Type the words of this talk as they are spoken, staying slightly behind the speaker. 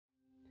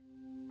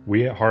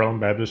We at Harlem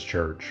Baptist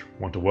Church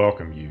want to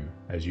welcome you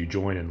as you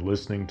join in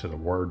listening to the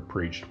Word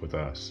preached with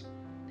us.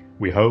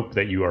 We hope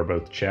that you are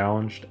both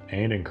challenged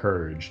and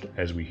encouraged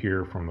as we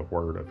hear from the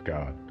Word of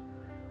God.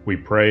 We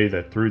pray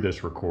that through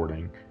this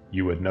recording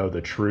you would know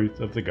the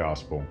truth of the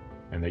gospel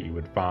and that you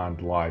would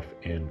find life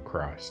in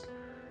Christ.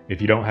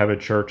 If you don't have a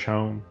church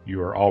home, you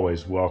are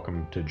always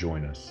welcome to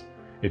join us.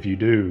 If you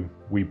do,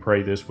 we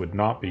pray this would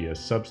not be a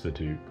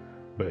substitute,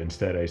 but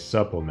instead a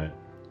supplement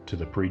to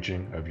the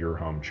preaching of your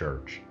home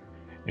church.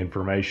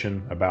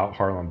 Information about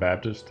Harlem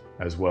Baptist,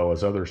 as well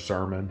as other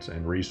sermons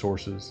and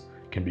resources,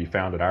 can be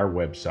found at our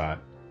website,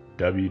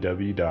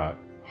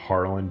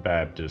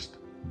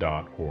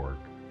 www.harlanbaptist.org.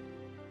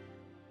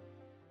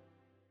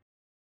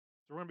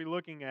 So we're going to be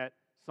looking at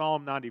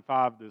Psalm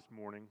 95 this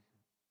morning,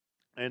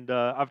 and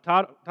I've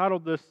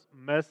titled this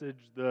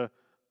message the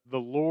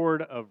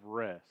Lord of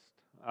Rest,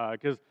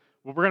 because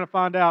what we're going to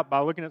find out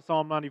by looking at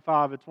Psalm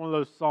 95, it's one of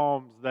those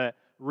psalms that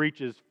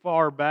reaches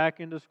far back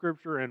into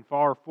Scripture and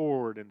far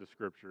forward into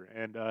Scripture,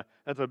 and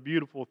that's a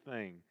beautiful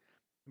thing.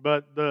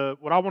 But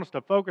what I want us to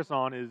focus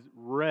on is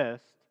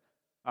rest,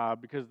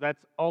 because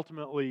that's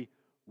ultimately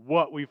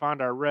what we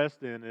find our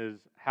rest in, is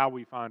how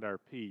we find our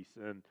peace,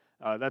 and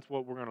that's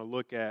what we're going to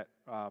look at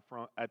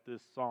at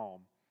this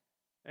psalm.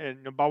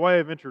 And by way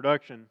of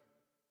introduction,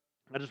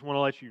 I just want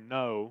to let you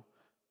know,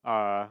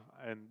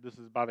 and this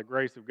is by the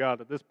grace of God,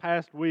 that this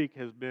past week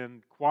has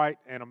been quite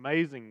an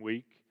amazing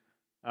week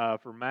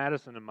for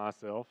Madison and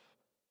myself.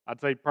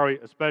 I'd say probably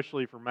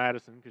especially for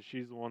Madison, because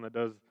she's the one that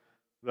does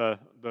the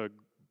the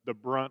the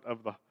brunt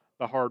of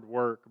the hard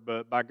work.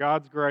 But by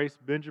God's grace,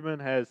 Benjamin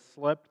has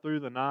slept through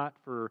the night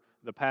for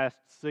the past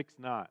 6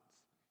 nights.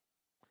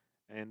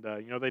 And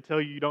they tell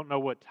you don't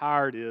know what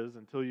tired is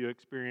until you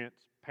experience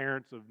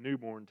parents of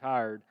newborn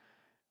tired.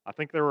 I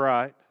think they're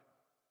right.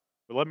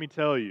 But let me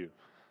tell you,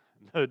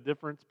 the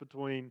difference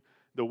between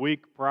the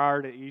week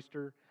prior to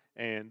Easter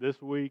and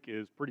this week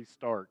is pretty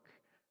stark.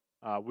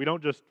 We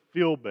don't just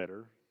feel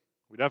better,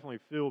 we definitely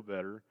feel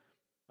better,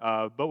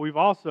 but we've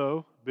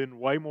also been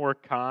way more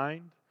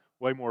kind,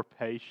 way more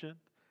patient,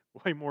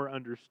 way more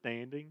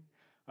understanding,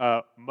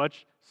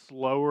 much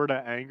slower to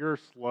anger,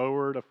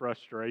 slower to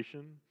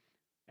frustration.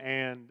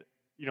 And,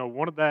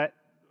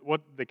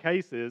 what the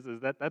case is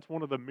that that's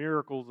one of the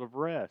miracles of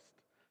rest.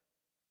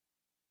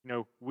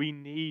 We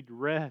need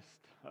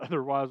rest.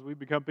 Otherwise, we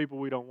become people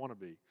we don't want to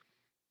be.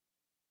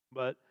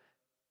 But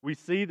we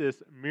see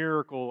this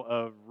miracle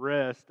of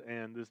rest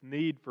and this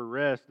need for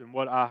rest. And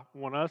what I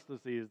want us to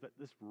see is that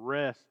this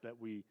rest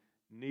that we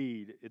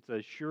need, it's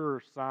a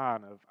sure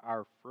sign of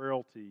our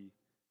frailty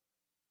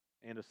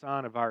and a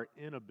sign of our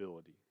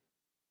inability.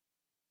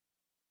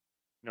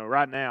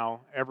 Right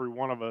now, every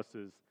one of us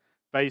is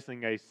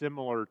facing a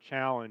similar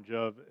challenge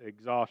of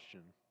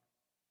exhaustion.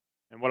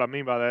 And what I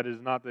mean by that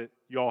is not that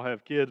you all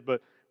have kids,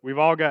 but we've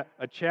all got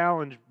a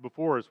challenge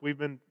before us. We've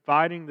been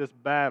fighting this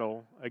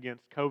battle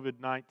against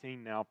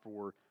COVID-19 now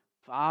for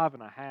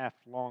 5.5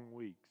 long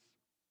weeks.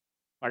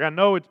 Like, I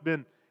know it's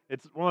one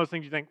of those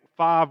things you think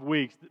 5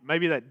 weeks,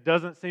 maybe that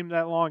doesn't seem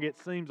that long. It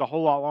seems a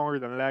whole lot longer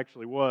than it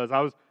actually was. I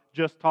was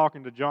just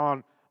talking to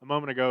John a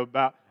moment ago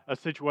about a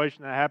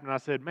situation that happened. I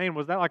said, "Man,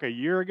 was that like a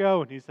year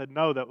ago?" And he said,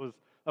 "No, that was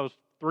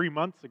 3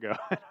 months ago."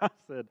 And I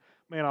said,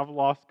 "Man, I've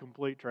lost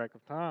complete track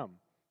of time."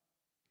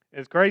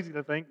 It's crazy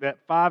to think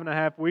that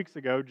 5.5 weeks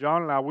ago,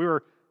 John and I, we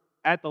were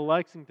at the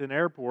Lexington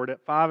airport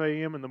at 5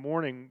 a.m. in the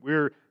morning. We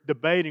were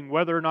debating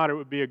whether or not it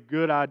would be a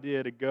good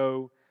idea to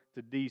go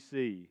to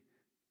D.C.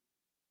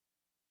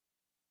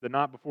 The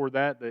night before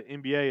that, the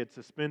NBA had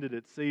suspended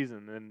its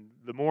season, and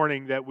the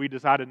morning that we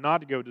decided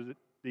not to go to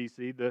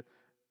D.C., the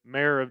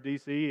mayor of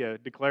D.C.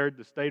 Declared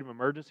the state of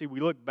emergency. We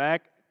look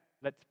back,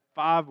 that's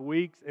 5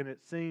 weeks, and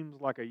it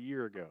seems like a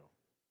year ago.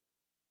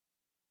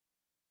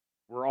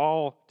 We're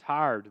all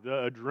tired.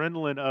 The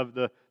adrenaline of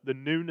the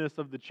newness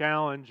of the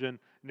challenge and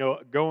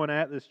going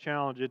at this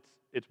challenge,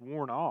 it's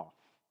worn off.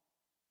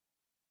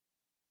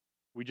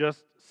 We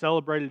just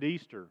celebrated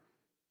Easter.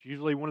 It's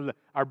usually one of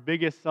our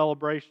biggest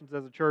celebrations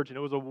as a church, and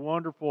it was a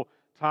wonderful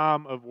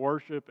time of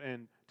worship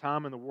and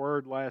time in the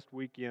Word last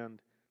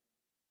weekend.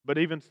 But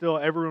even still,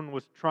 everyone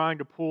was trying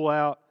to pull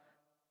out,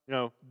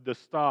 the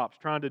stops,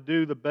 trying to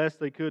do the best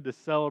they could to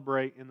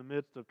celebrate in the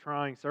midst of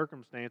trying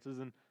circumstances.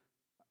 And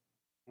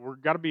we've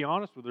got to be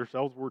honest with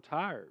ourselves. We're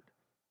tired.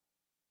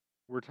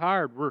 We're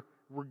tired. We're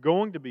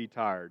going to be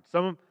tired.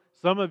 Some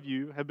of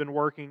you have been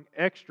working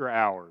extra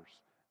hours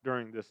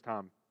during this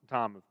time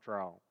of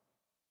trial.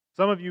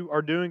 Some of you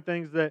are doing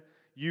things that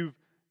you've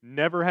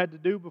never had to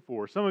do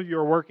before. Some of you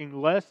are working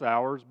less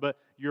hours, but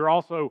you're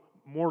also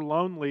more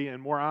lonely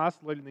and more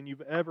isolated than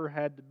you've ever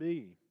had to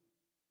be.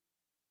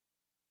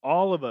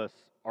 All of us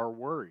are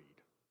worried.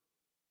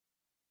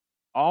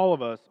 All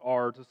of us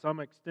are, to some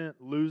extent,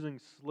 losing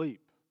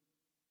sleep.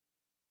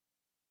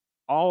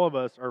 All of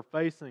us are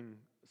facing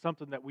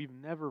something that we've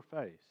never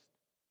faced.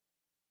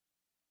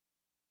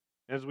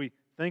 As we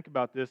think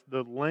about this,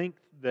 the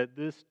length that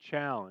this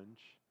challenge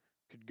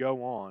could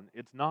go on,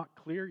 it's not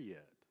clear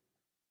yet.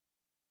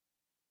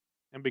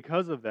 And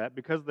because of that,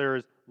 because there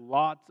is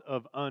lots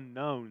of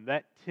unknown,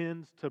 that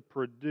tends to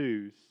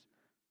produce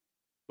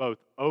both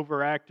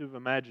overactive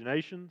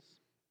imaginations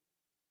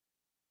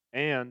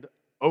and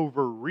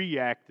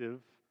overreactive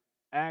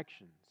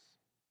actions.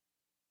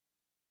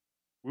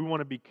 We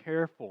want to be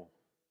careful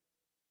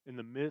in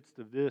the midst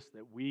of this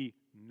that we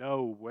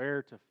know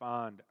where to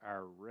find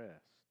our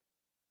rest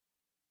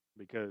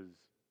because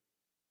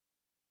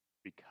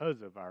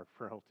of our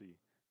frailty,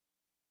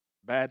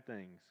 bad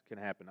things can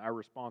happen. Our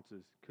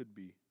responses could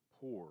be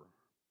poor.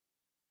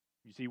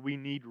 You see, we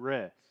need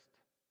rest.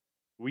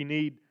 We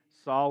need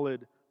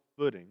solid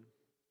footing.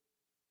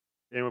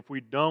 And if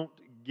we don't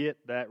get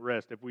that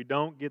rest, if we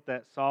don't get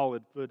that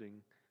solid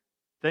footing,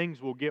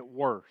 things will get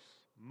worse,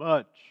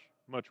 much,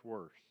 much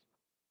worse.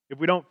 If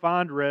we don't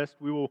find rest,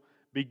 we will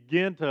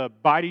begin to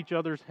bite each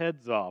other's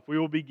heads off. We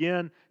will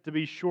begin to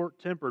be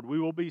short-tempered. We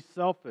will be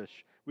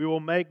selfish. We will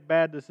make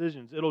bad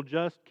decisions. It'll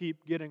just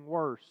keep getting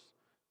worse.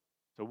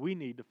 So we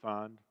need to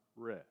find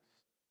rest.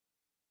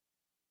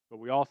 But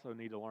we also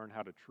need to learn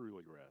how to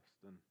truly rest.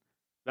 And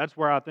that's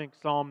where I think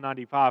Psalm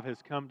 95 has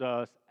come to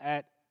us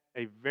at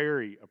a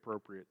very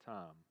appropriate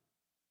time.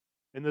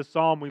 In this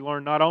psalm, we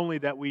learn not only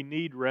that we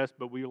need rest,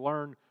 but we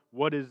learn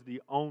what is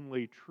the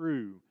only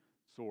true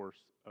source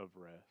of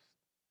rest.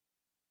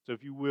 So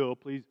if you will,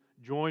 please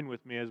join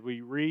with me as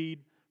we read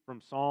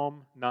from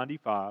Psalm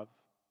 95.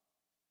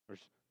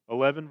 There's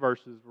 11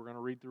 verses. We're going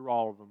to read through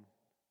all of them.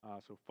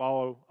 So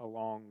follow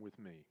along with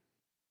me.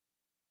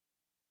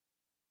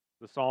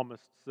 The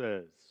psalmist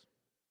says,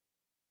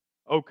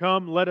 "O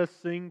come, let us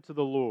sing to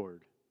the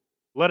Lord.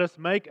 Let us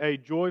make a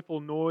joyful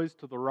noise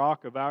to the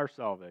rock of our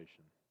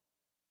salvation.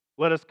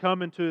 Let us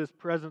come into his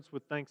presence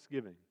with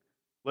thanksgiving.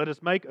 Let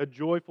us make a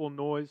joyful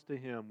noise to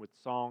him with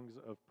songs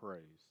of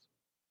praise.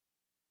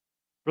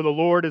 For the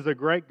Lord is a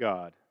great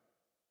God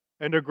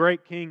and a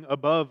great King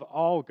above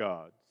all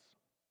gods.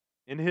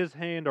 In his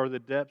hand are the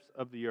depths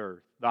of the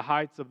earth. The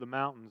heights of the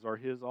mountains are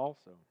his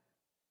also.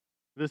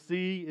 The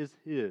sea is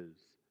his,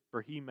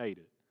 for he made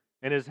it,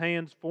 and his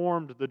hands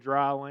formed the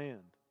dry land.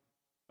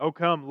 O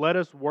come, let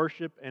us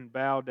worship and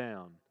bow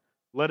down.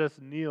 Let us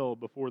kneel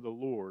before the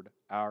Lord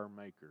our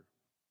Maker.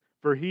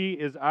 For he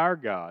is our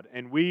God,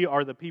 and we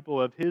are the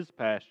people of his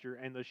pasture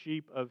and the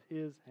sheep of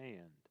his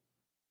hand.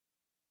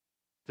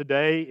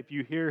 Today, if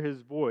you hear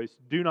his voice,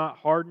 do not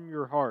harden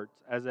your hearts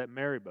as at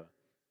Meribah,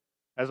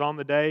 as on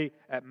the day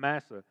at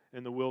Massah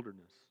in the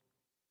wilderness,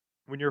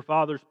 when your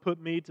fathers put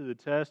me to the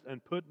test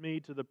and put me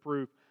to the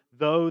proof,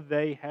 though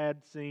they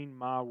had seen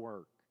my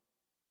work.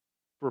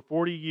 For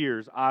 40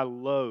 years I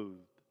loathed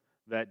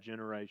that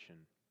generation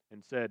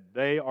and said,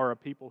 they are a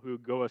people who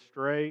go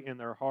astray in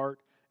their heart,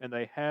 and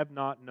they have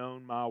not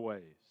known my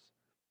ways.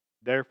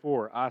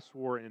 Therefore I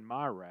swore in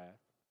my wrath,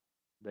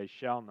 they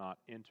shall not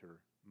enter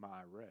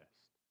my rest."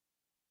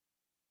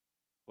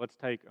 Let's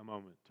take a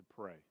moment to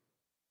pray.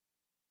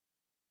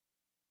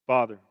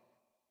 Father,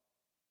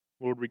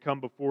 Lord, we come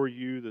before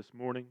you this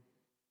morning,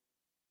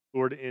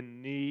 Lord,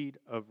 in need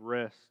of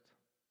rest,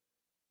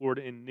 Lord,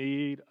 in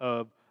need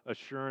of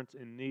assurance,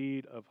 in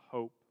need of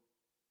hope,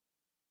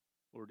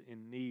 Lord,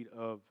 in need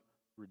of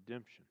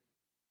redemption.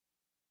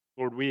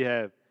 Lord, we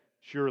have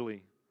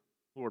surely,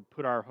 Lord,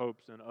 put our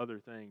hopes in other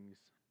things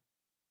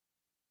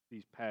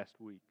these past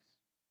weeks.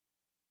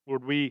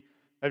 Lord, we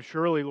have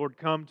surely, Lord,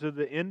 come to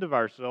the end of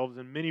ourselves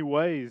in many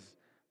ways,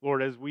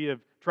 Lord, as we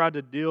have tried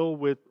to deal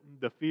with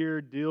the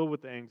fear, deal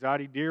with the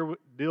anxiety,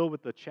 deal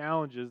with the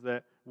challenges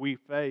that we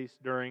face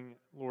during,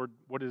 Lord,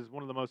 what is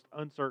one of the most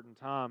uncertain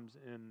times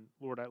in,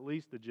 Lord, at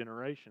least a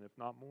generation, if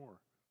not more.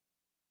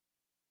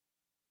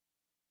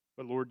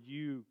 But Lord,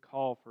 you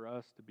call for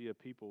us to be a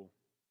people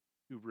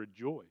who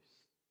rejoice,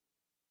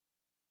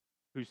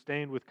 who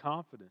stand with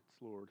confidence,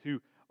 Lord, who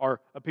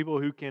are a people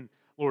who can,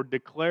 Lord,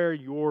 declare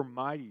your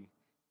mighty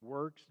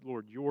works,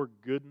 Lord, your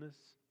goodness,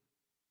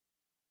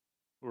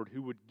 Lord,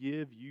 who would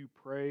give you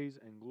praise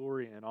and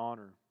glory and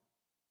honor,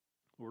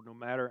 Lord, no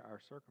matter our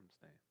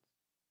circumstance.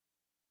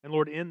 And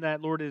Lord, in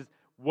that, Lord, is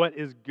what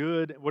is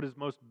good, what is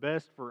most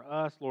best for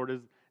us, Lord,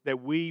 is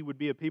that we would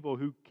be a people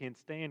who can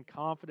stand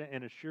confident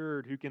and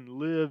assured, who can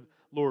live,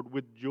 Lord,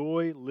 with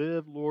joy,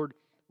 live, Lord,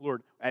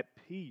 at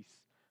peace,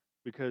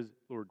 because,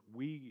 Lord,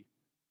 we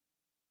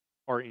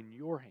are in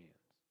your hands.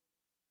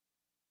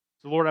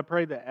 So, Lord, I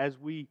pray that as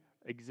we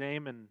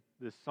examine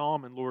this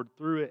psalm and, Lord,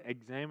 through it,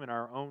 examine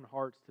our own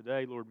hearts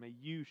today, Lord, may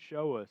you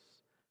show us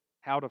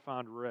how to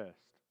find rest.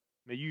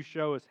 May you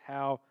show us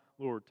how,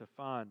 Lord, to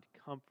find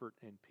comfort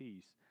and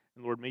peace.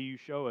 And, Lord, may you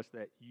show us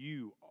that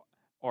you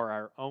are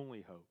our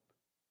only hope.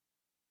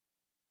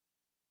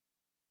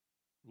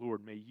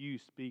 Lord, may you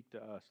speak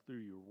to us through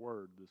your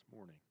word this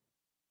morning.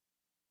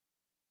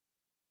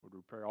 Lord,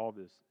 we pray all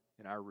this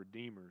in our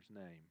Redeemer's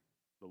name,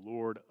 the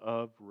Lord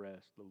of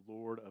rest, the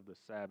Lord of the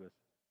Sabbath,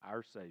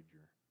 our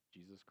Savior,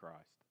 Jesus Christ.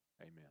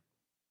 Amen.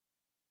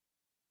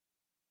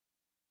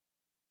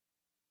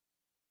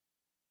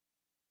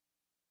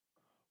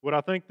 What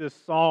I think this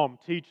psalm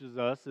teaches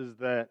us is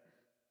that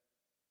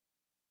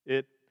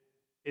it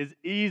is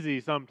easy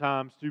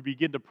sometimes to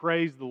begin to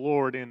praise the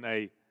Lord in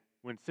a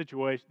when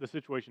the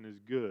situation is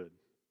good.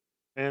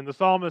 And the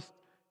psalmist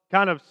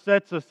kind of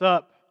sets us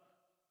up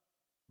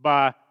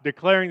by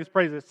declaring this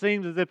praise. It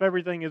seems as if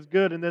everything is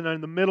good, and then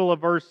in the middle of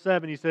verse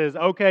 7 he says,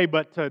 okay,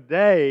 but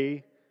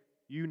today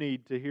you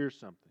need to hear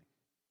something.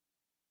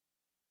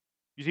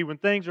 You see, when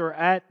things are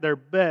at their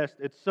best,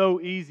 it's so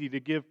easy to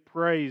give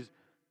praise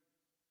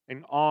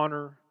and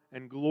honor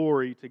and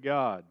glory to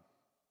God.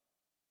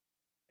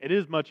 It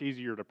is much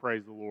easier to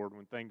praise the Lord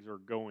when things are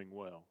going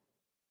well,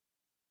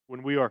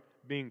 when we are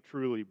being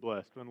truly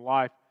blessed, when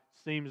life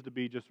seems to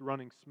be just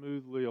running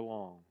smoothly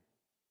along.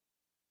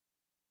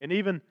 And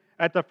even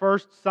at the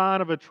first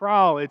sign of a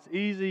trial, it's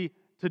easy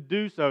to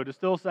do so, to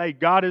still say,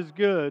 God is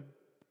good.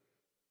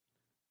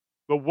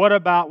 But what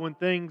about when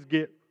things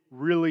get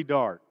really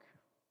dark?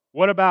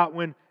 What about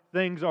when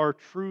things are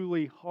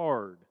truly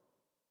hard?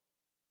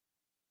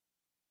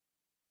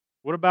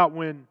 What about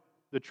when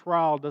the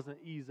trial doesn't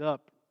ease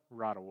up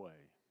right away?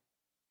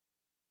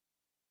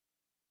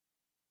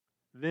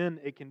 Then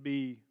it can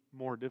be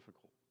more difficult.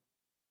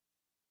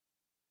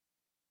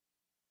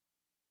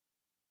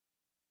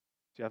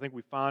 See, I think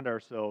we find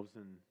ourselves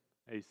in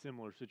a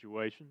similar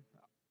situation,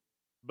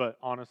 but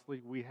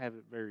honestly, we have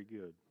it very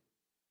good.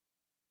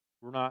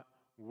 We're not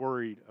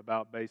worried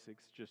about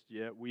basics just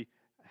yet. We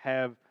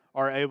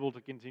are able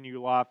to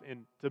continue life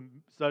to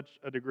such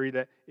a degree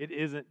that it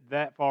isn't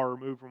that far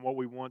removed from what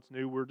we once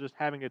knew. We're just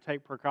having to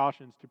take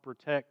precautions to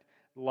protect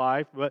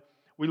life. But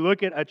we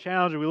look at a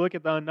challenge, we look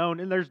at the unknown,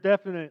 and there's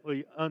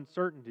definitely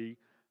uncertainty.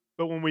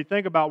 But when we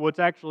think about what's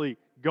actually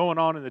going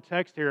on in the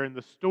text here and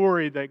the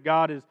story that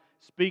God is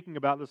speaking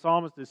about, the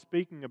psalmist is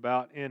speaking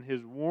about in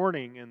his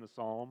warning in the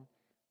psalm,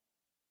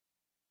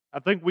 I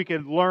think we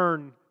could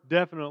learn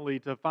definitely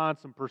to find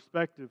some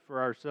perspective for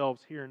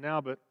ourselves here and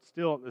now, but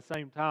still at the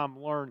same time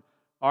learn,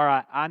 all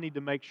right, I need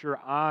to make sure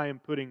I am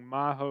putting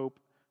my hope,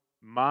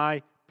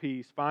 my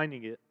peace,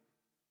 finding it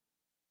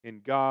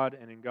in God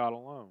and in God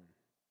alone.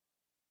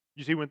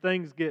 You see, when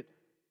things get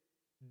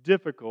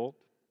difficult,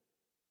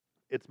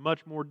 it's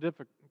much more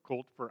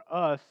difficult for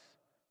us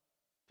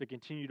to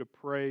continue to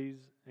praise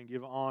and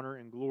give honor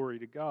and glory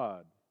to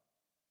God.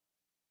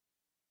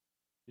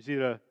 You see,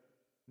 to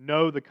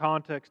know the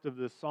context of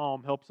this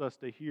psalm helps us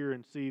to hear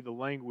and see the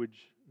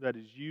language that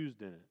is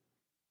used in it.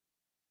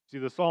 See,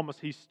 the psalmist,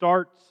 he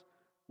starts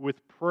with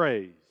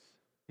praise.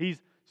 He's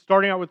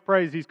starting out with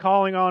praise. He's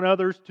calling on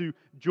others to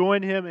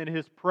join him in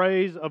his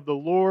praise of the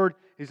Lord.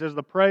 He says,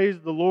 the praise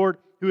of the Lord,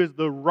 who is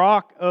the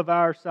rock of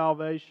our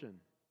salvation.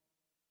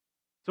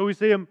 So we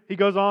see him, he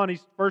goes on, he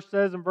first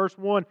says in verse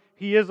 1,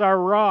 he is our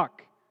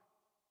rock.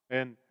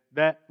 And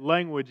that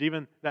language,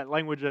 even that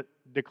language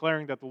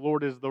declaring that the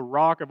Lord is the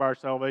rock of our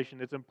salvation,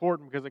 it's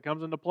important because it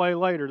comes into play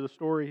later, the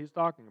story he's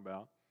talking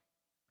about.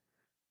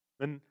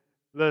 Then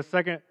the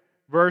second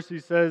verse he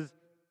says,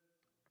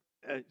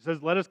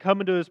 let us come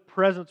into his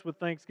presence with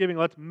thanksgiving.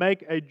 Let's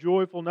make a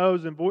joyful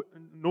noise.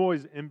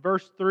 In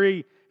verse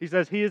 3, he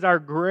says, he is our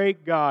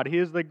great God. He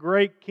is the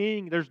great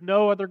King. There's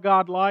no other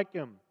God like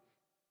him.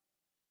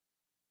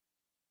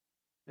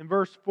 In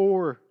verse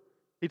 4,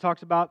 he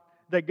talks about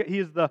that he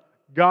is the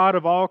God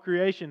of all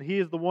creation. He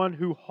is the one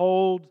who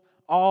holds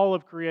all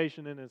of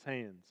creation in his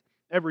hands.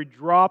 Every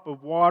drop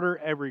of water,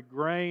 every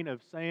grain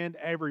of sand,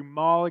 every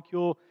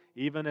molecule,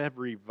 even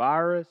every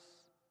virus.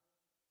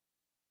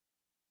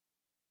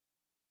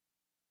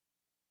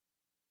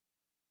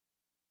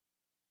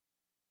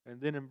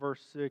 And then in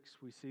verse 6,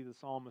 we see the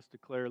psalmist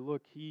declare,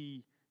 look,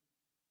 he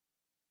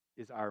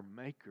is our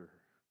maker.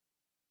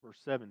 Verse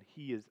 7,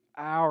 he is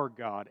our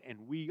God,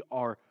 and we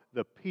are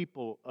the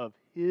people of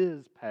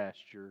his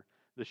pasture,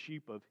 the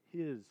sheep of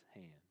his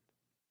hand.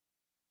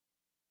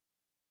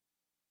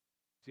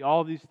 See,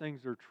 all these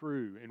things are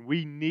true, and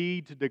we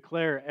need to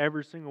declare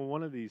every single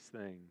one of these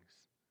things.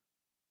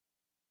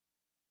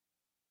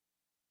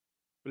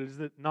 But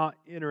is it not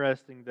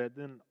interesting that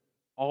then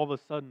all of a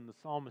sudden the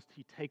psalmist,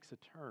 he takes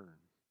a turn?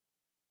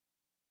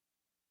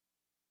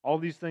 All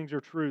these things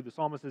are true. The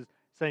psalmist is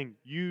saying,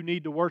 you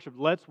need to worship.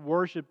 Let's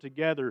worship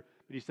together.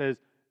 But he says,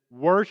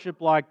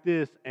 worship like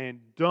this and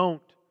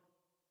don't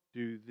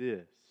do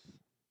this.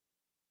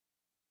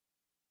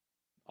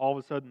 All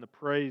of a sudden the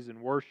praise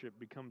and worship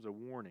becomes a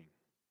warning.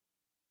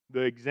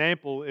 The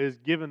example is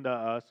given to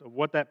us of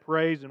what that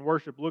praise and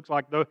worship looks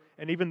like,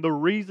 and even the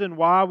reason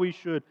why we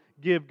should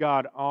give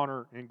God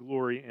honor and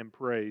glory and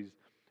praise.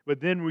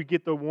 But then we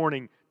get the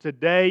warning,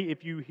 today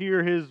if you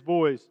hear his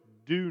voice,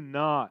 do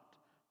not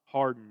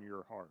harden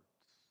your hearts.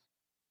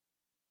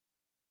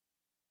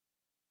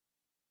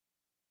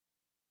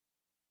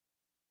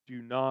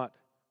 Do not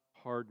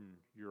harden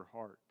your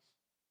hearts.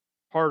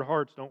 Hard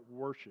hearts don't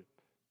worship.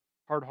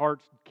 Hard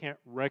hearts can't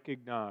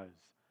recognize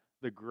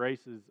the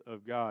graces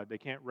of God. They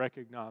can't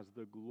recognize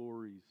the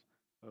glories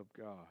of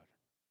God.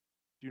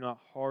 Do not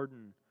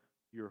harden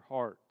your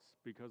hearts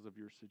because of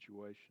your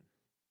situation.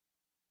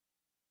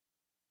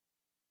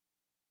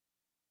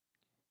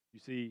 You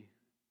see,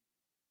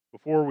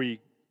 before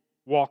we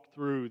walk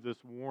through this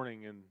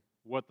warning and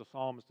what the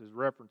psalmist is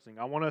referencing,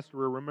 I want us to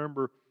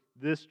remember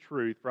this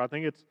truth, for I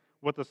think it's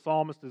what the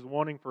psalmist is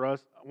wanting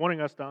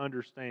us to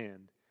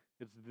understand.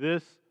 It's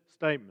this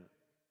statement.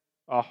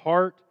 A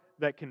heart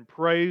that can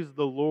praise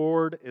the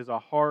Lord is a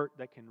heart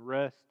that can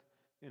rest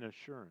in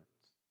assurance.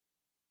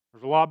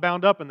 There's a lot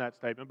bound up in that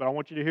statement, but I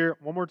want you to hear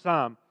it one more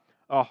time.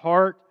 A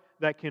heart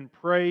that can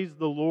praise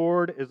the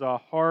Lord is a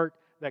heart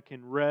that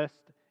can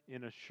rest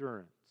in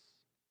assurance.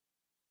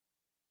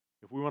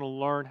 If we want to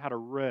learn how to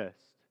rest,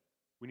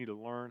 we need to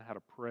learn how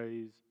to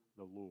praise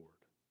the Lord.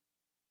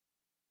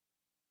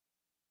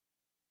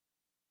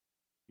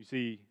 You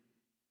see,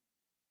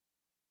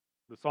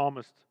 the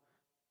psalmist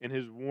in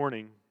his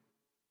warning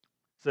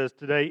says,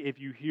 "Today, if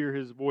you hear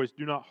His voice,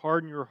 do not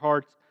harden your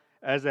hearts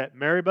as at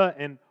Meribah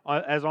and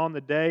as on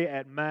the day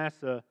at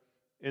Massah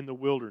in the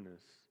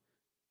wilderness."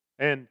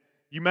 And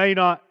you may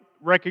not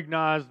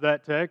recognize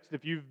that text.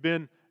 If you've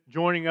been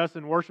joining us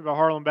in worship at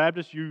Harlan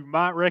Baptist, you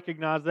might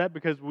recognize that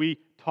because we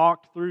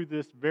talked through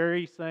this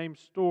very same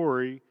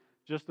story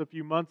just a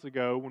few months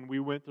ago when we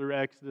went through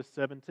Exodus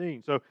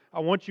 17. So I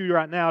want you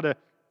right now to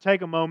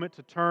take a moment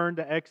to turn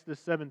to Exodus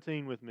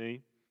 17 with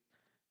me.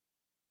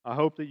 I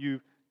hope that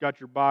you've got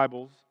your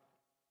Bibles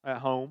at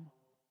home.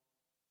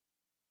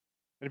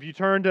 And if you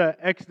turn to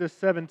Exodus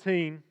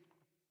 17,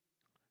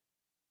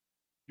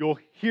 you'll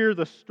hear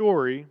the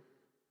story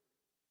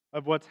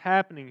of what's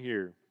happening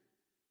here.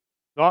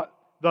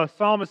 The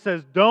psalmist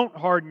says, "Don't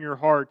harden your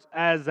hearts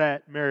as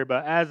at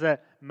Meribah, as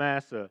at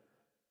Massah." It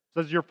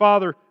says, "Your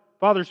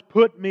fathers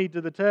put me to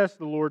the test,"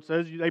 the Lord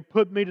says. "They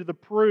put me to the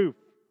proof."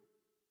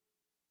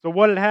 So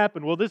what had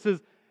happened? Well, this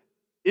is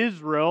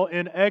Israel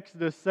in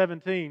Exodus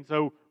 17.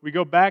 So we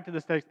go back to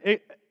this text.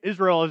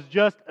 Israel has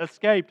just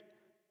escaped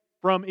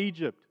from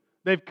Egypt.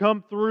 They've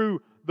come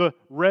through the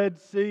Red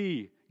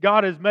Sea.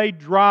 God has made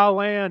dry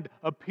land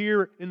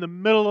appear in the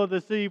middle of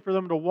the sea for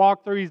them to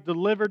walk through. He's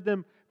delivered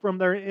them from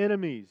their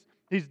enemies.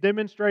 He's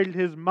demonstrated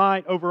His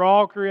might over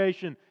all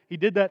creation. He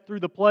did that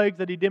through the plagues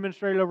that He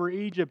demonstrated over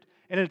Egypt.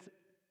 And it's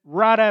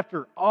right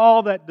after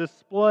all that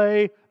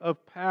display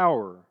of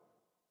power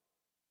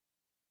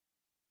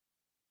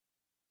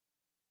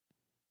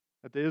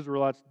that the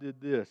Israelites did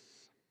this.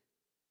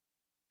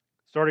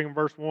 Starting in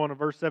verse 1 of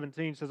verse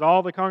 17, it says,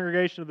 "All the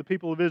congregation of the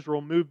people of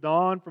Israel moved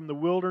on from the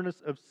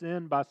wilderness of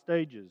sin by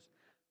stages,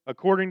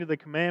 according to the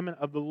commandment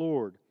of the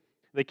Lord.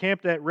 They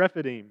camped at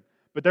Rephidim,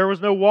 but there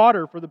was no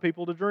water for the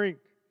people to drink.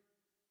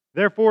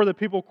 Therefore the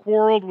people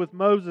quarreled with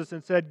Moses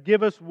and said,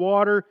 'Give us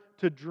water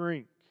to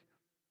drink.'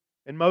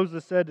 And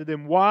Moses said to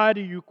them, 'Why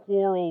do you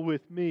quarrel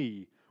with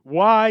me?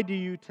 Why do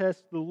you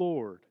test the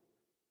Lord?'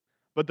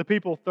 But the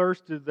people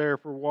thirsted there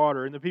for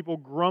water, and the people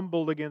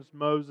grumbled against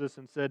Moses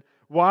and said,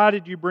 'Why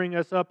did you bring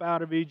us up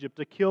out of Egypt,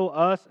 to kill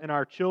us and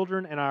our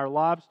children and our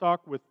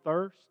livestock with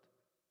thirst?'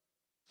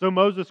 So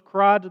Moses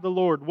cried to the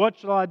Lord, 'What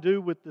shall I do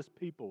with this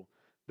people?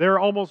 They're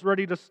almost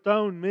ready to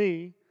stone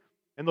me.'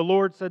 And the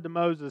Lord said to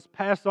Moses,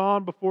 'Pass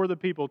on before the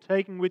people,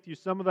 taking with you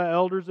some of the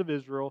elders of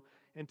Israel,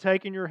 and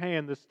take in your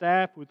hand the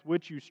staff with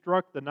which you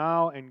struck the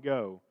Nile, and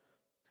go.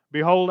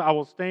 Behold, I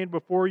will stand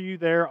before you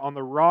there on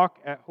the rock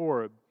at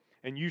Horeb,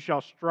 and you shall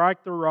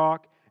strike the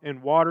rock,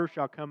 and water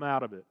shall come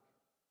out of it,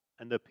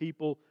 and the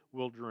people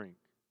will drink.'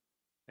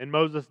 And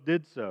Moses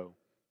did so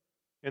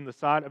in the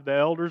sight of the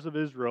elders of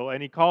Israel,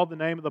 and he called the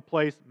name of the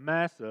place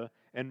Massah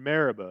and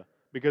Meribah,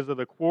 because of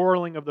the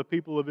quarreling of the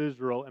people of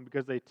Israel, and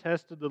because they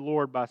tested the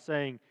Lord by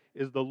saying,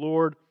 'Is the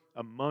Lord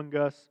among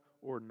us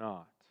or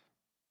not?'"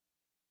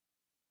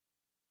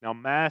 Now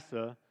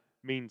Massah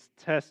means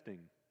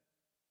testing.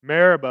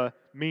 Meribah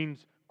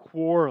means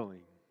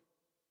quarreling.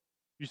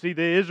 You see,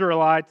 the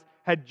Israelites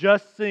had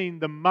just seen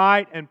the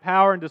might and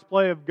power and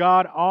display of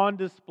God on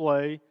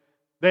display.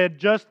 They had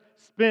just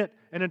spent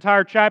an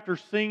entire chapter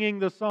singing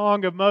the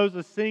song of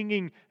Moses,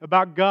 singing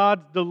about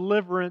God's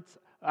deliverance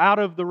out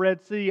of the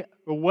Red Sea,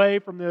 away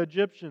from the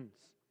Egyptians.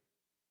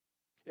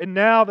 And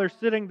now they're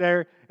sitting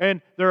there,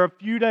 and they're a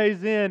few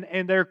days in,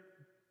 and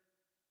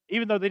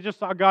even though they just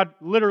saw God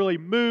literally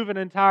move an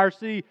entire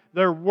sea,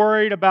 they're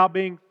worried about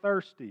being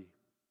thirsty.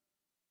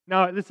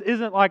 Now, this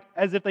isn't like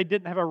as if they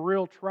didn't have a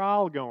real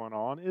trial going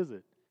on, is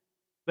it?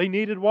 They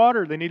needed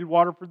water. They needed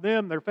water for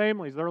them, their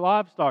families, their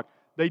livestock.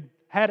 They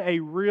had a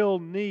real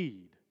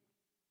need.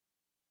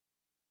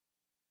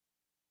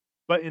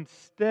 But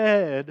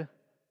instead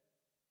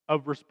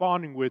of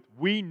responding with,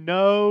 "We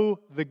know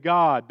the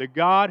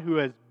God who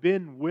has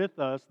been with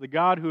us, the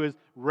God who has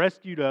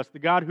rescued us, the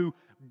God who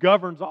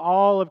governs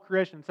all of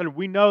creation," instead of,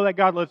 "We know that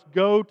God, let's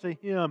go to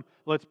Him,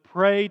 let's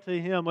pray to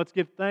Him, let's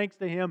give thanks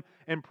to Him,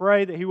 and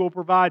pray that He will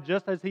provide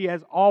just as He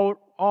has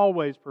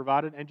always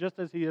provided, and just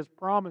as He has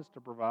promised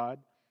to provide."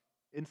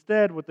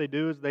 Instead, what they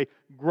do is they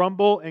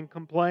grumble and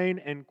complain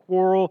and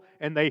quarrel,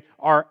 and they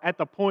are at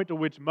the point to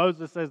which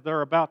Moses says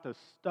they're about to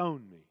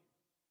stone me.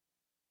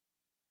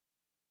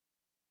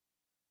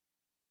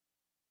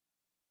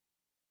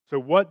 So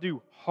what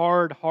do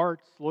hard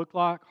hearts look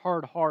like?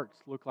 Hard hearts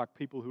look like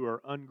people who are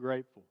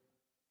ungrateful.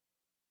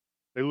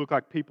 They look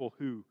like people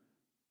who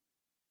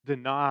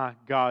deny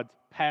God's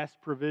past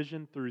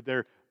provision through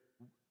their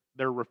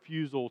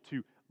refusal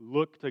to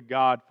look to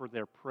God for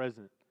their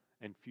present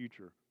and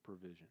future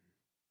provision.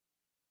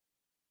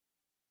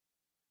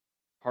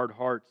 Hard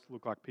hearts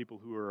look like people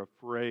who are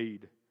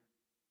afraid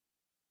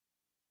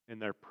in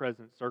their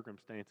present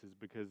circumstances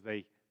because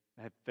they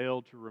have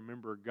failed to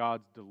remember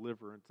God's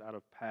deliverance out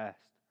of past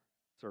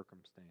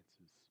circumstances.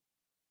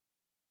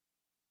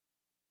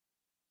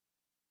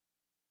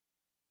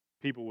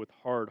 People with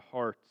hard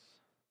hearts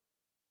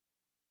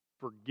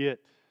forget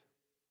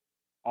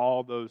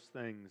all those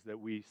things that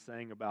we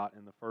sang about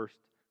in the first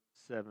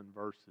 7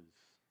 verses.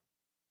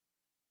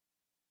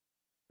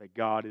 That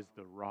God is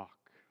the rock.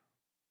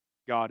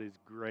 God is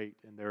great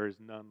and there is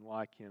none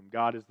like Him.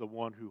 God is the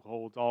one who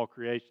holds all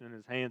creation in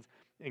His hands,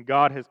 and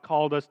God has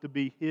called us to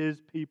be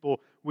His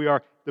people. We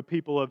are the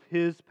people of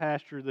His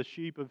pasture, the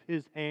sheep of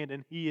His hand,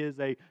 and He is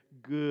a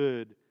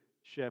good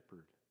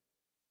shepherd.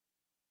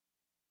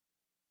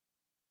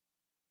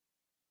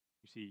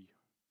 You see,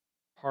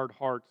 hard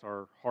hearts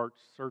are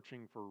hearts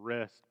searching for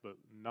rest, but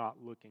not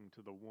looking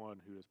to the one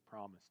who has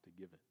promised to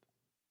give it.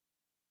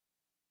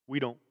 We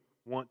don't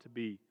want to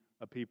be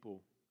a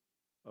people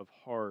of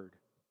hard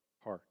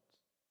hearts.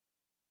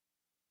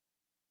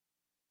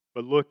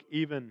 But look,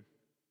 even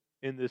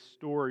in this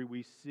story,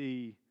 we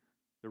see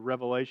the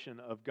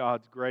revelation of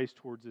God's grace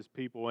towards His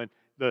people. And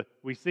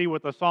we see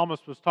what the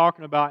psalmist was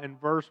talking about in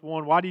verse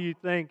 1. Why do you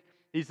think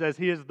he says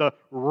He is the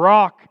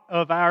rock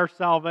of our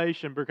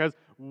salvation? Because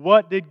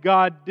what did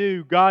God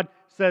do? God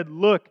said,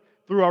 look,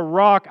 through a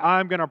rock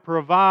I'm going to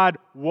provide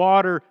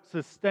water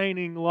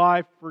sustaining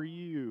life for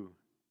you.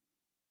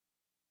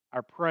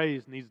 Our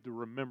praise needs to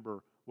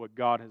remember what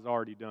God has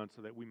already done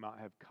so that we might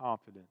have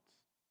confidence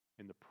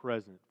in the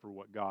present for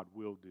what God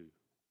will do.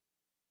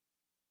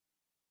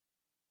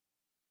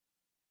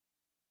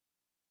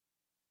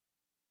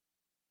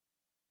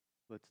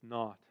 Let's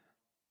not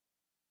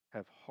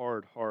have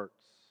hard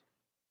hearts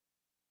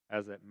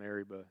as at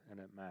Meribah and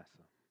at Massah.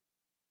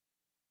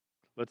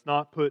 Let's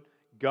not put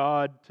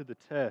God to the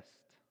test.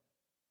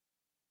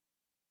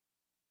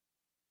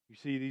 You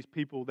see, these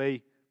people,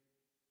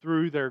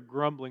 through their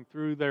grumbling,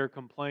 through their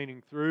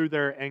complaining, through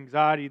their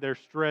anxiety, their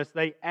stress,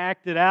 they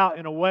acted out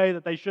in a way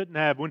that they shouldn't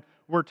have. When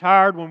we're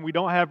tired, when we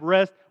don't have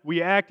rest,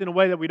 we act in a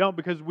way that we don't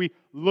because we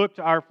look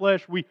to our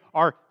flesh. We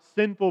are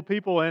sinful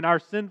people, and our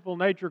sinful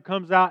nature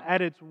comes out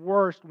at its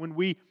worst when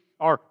we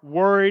are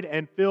worried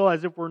and feel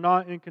as if we're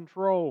not in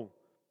control.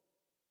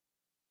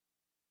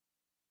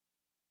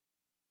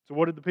 So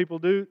what did the people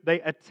do?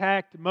 They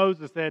attacked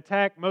Moses. They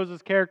attacked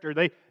Moses' character.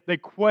 They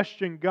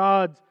questioned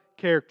God's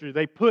character.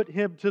 They put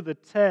Him to the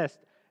test.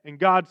 And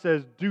God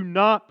says, do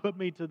not put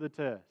me to the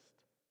test.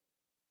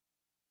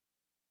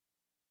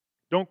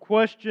 Don't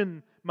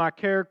question my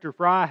character,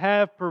 for I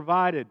have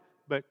provided.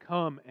 But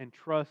come and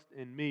trust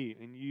in me,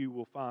 and you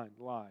will find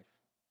life.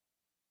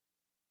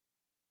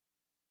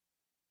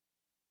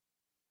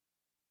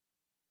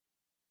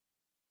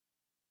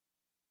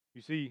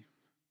 You see,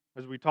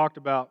 as we talked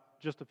about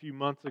just a few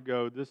months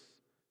ago, this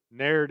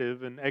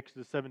narrative in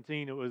Exodus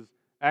 17, it was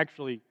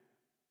actually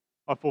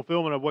a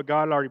fulfillment of what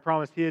God had already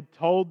promised. He had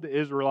told the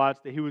Israelites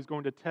that He was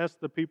going to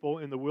test the people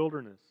in the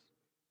wilderness.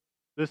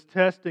 This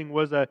testing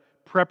was a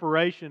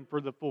preparation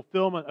for the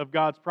fulfillment of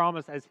God's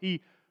promise as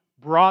He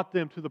brought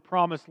them to the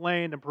promised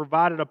land and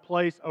provided a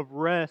place of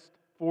rest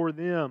for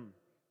them.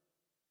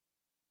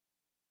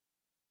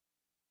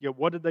 Yet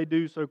what did they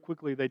do so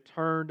quickly? They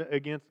turned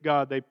against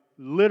God. They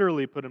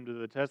literally put Him to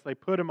the test. They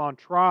put Him on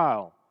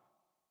trial.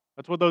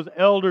 That's what those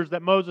elders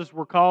that Moses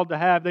were called to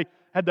have. They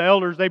had the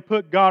elders, they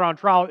put God on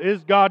trial.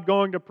 Is God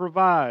going to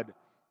provide?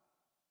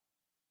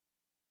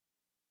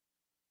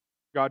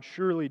 God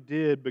surely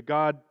did, but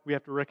God, we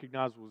have to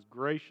recognize, was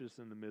gracious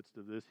in the midst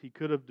of this. He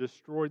could have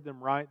destroyed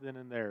them right then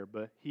and there,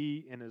 but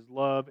He, in His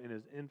love and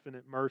His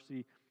infinite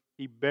mercy,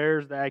 He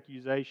bears the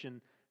accusation,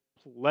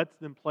 lets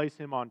them place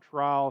Him on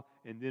trial,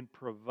 and then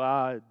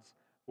provides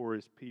for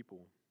His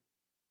people.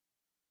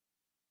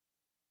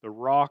 The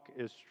rock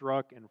is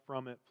struck, and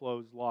from it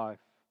flows life.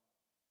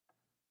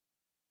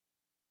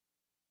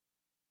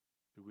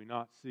 Do we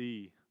not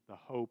see the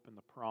hope and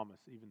the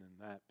promise even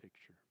in that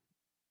picture?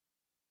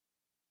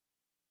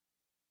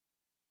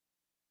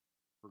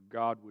 For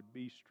God would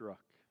be struck,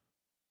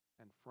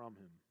 and from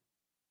Him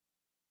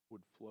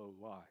would flow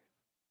life.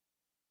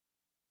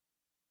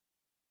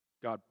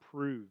 God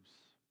proves,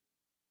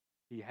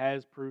 He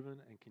has proven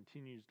and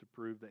continues to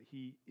prove that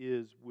He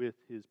is with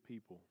His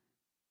people.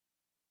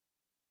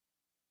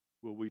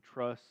 Will we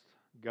trust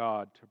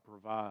God to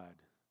provide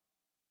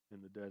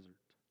in the desert?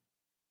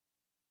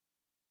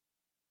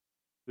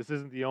 This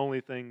isn't the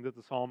only thing that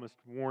the psalmist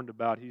warned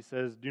about. He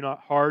says, do not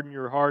harden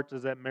your hearts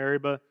as at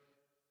Meribah.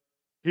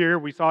 Here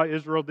we saw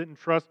Israel didn't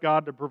trust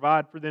God to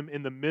provide for them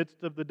in the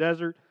midst of the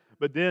desert.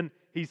 But then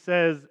he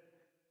says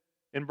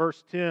in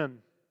verse 10,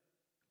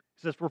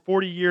 he says, for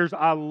 40 years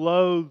I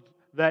loathed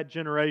that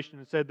generation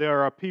and said,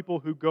 there are people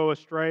who go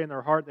astray in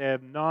their heart. They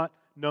have not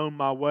known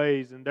my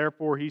ways. And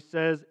therefore he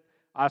says,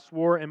 I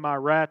swore in my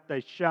wrath,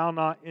 they shall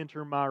not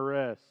enter my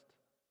rest.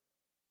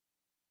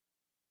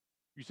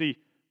 You see,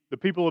 the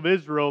people of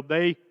Israel,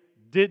 they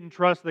didn't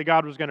trust that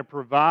God was going to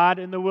provide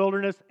in the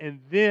wilderness, and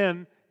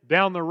then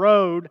down the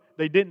road,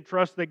 they didn't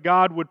trust that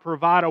God would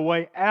provide a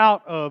way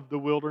out of the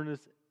wilderness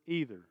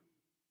either.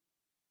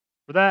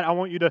 For that, I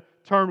want you to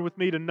turn with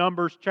me to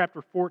Numbers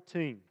chapter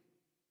 14.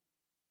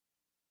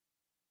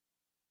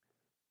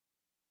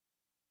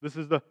 This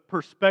is the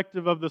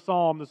perspective of the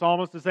psalm. The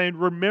psalmist is saying,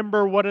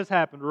 remember what has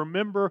happened.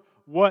 Remember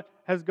what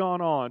has gone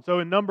on. So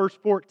in Numbers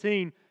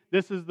 14,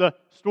 this is the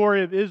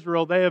story of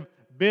Israel. They have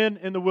been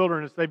in the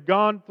wilderness. They've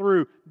gone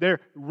through. They're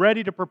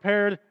ready to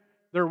prepare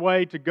their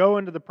way to go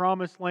into the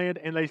promised land,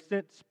 and they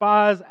sent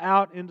spies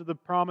out into the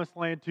promised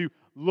land to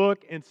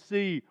look and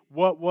see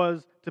what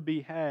was to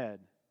be had.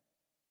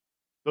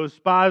 Those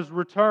spies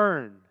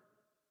return,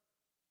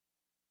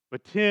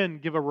 but 10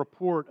 give a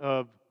report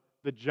of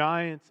the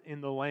giants in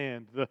the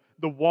land,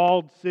 the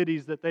walled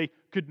cities that they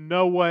could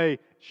no way,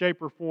 shape,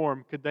 or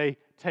form could they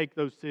take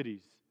those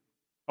cities.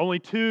 Only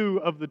 2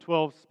 of the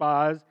 12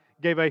 spies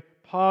gave a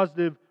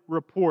positive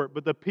report,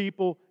 but the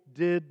people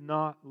did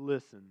not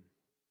listen.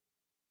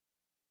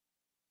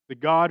 The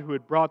God who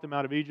had brought them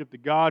out of Egypt, the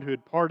God who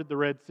had parted the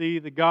Red Sea,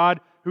 the God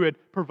who had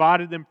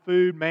provided them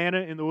food,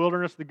 manna in the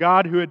wilderness, the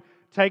God who had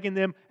taken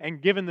them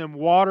and given them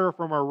water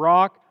from a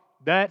rock,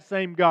 that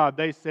same God,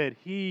 they said,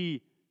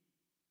 He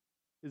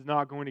is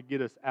not going to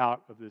get us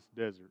out of this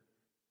desert.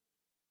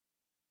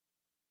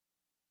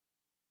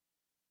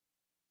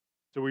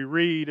 So we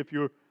read, if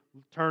you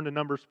turn to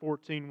Numbers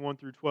 14, 1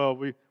 through 12,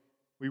 we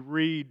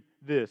read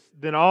this.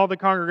 Then all the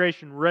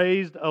congregation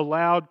raised a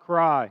loud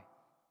cry,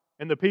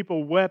 and the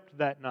people wept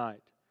that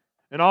night.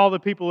 And all the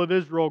people of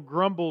Israel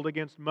grumbled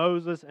against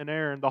Moses and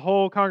Aaron. The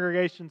whole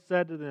congregation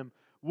said to them,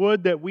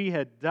 Would that we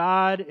had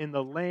died in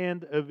the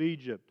land of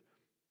Egypt,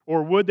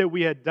 or would that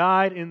we had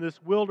died in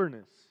this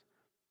wilderness.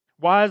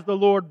 Why is the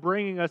Lord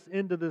bringing us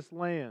into this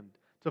land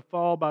to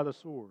fall by the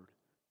sword?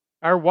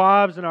 Our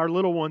wives and our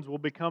little ones will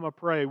become a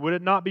prey. Would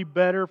it not be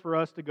better for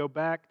us to go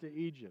back to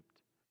Egypt?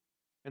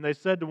 And they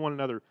said to one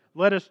another,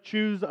 Let us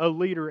choose a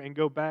leader and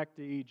go back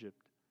to Egypt.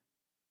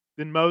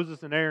 Then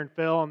Moses and Aaron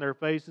fell on their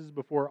faces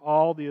before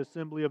all the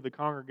assembly of the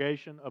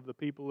congregation of the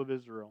people of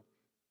Israel.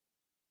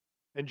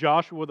 And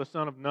Joshua the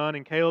son of Nun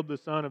and Caleb the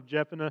son of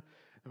Jephunneh,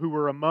 who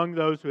were among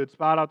those who had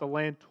spied out the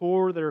land,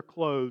 tore their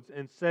clothes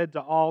and said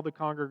to all the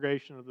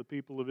congregation of the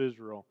people of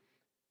Israel,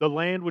 The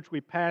land which we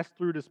passed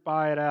through to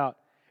spy it out,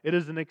 it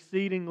is an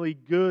exceedingly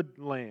good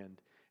land.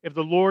 If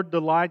the Lord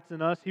delights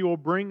in us, He will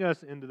bring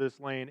us into this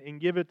land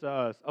and give it to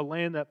us, a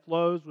land that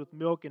flows with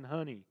milk and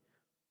honey.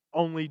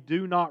 Only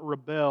do not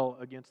rebel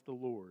against the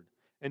Lord,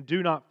 and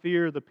do not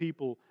fear the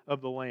people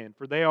of the land,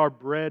 for they are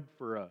bread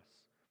for us.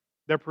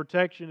 Their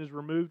protection is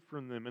removed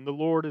from them, and the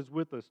Lord is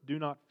with us. Do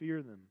not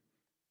fear them.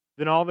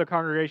 Then all the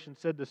congregation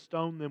said to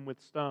stone them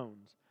with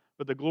stones.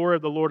 But the glory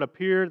of the Lord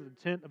appeared at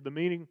the tent of the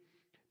meeting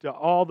to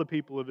all the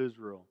people of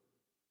Israel.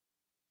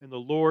 And the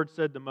Lord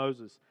said to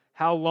Moses,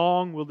 How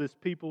long will this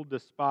people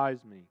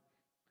despise me?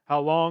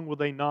 How long will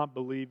they not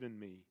believe in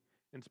me,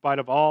 in spite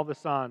of all the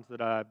signs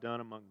that I have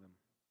done among them?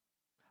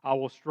 I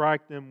will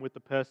strike them with the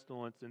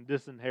pestilence and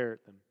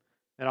disinherit them,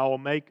 and I will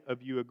make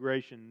of you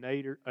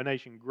a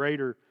nation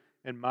greater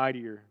and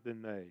mightier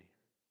than they.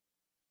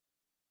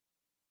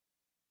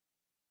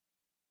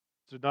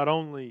 So not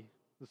only,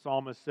 the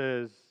psalmist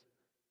says,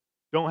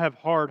 don't have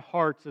hard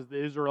hearts as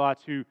the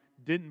Israelites who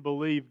didn't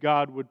believe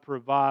God would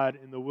provide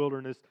in the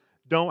wilderness.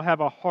 Don't have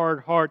a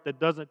hard heart that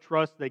doesn't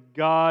trust that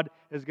God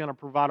is going to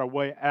provide a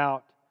way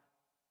out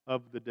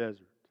of the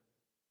desert.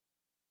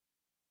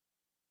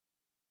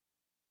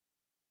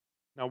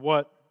 Now,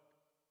 what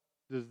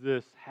does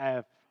this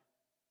have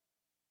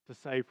to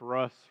say for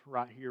us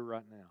right here,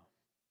 right now?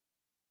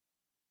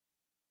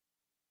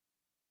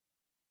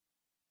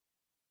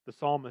 The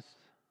psalmist,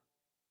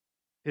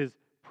 his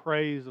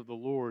praise of the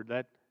Lord,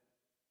 that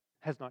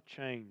has not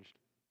changed.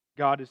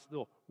 God is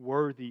still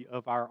worthy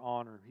of our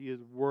honor. He is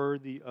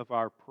worthy of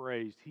our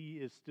praise. He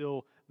is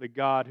still the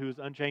God who is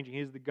unchanging. He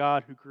is the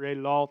God who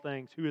created all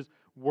things, who is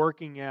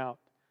working out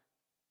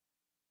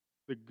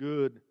the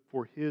good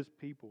for His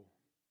people.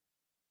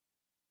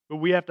 But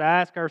we have to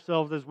ask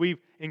ourselves, as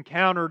we've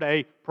encountered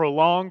a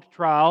prolonged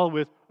trial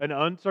with an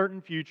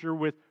uncertain future,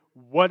 with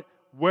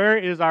where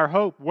is our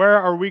hope? Where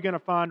are we going to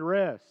find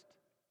rest?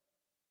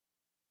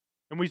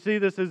 And we see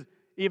this as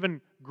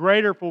even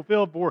greater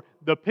fulfilled, for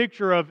the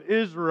picture of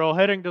Israel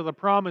heading to the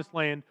promised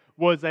land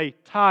was a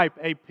type,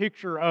 a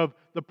picture of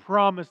the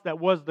promise that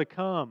was to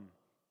come.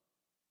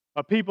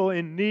 A people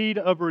in need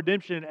of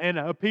redemption, and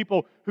a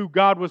people who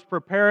God was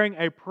preparing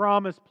a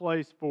promised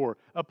place for.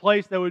 A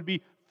place that would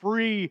be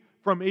free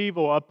from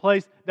evil. A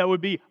place that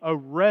would be a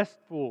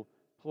restful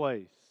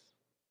place.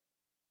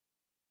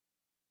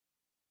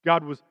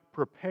 God was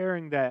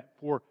preparing that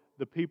for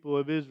the people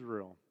of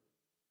Israel.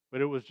 But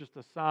it was just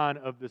a sign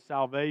of the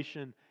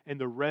salvation and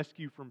the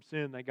rescue from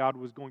sin that God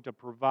was going to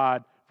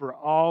provide for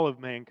all of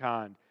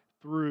mankind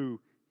through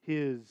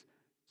His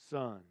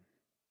Son.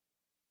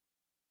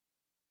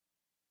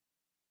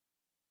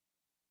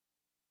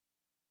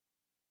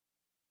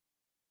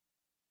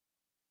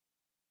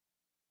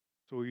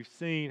 So we've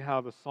seen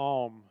how the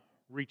psalm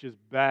reaches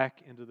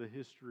back into the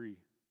history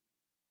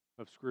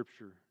of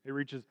Scripture. It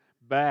reaches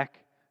back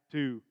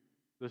to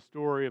the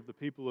story of the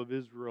people of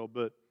Israel,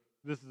 but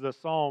this is a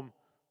psalm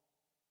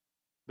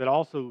that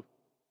also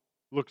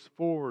looks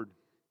forward.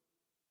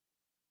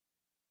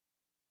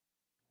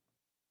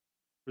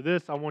 For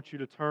this, I want you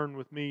to turn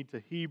with me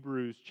to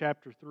Hebrews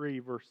chapter 3,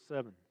 verse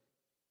 7.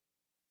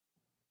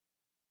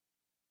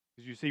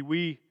 Because you see,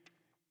 we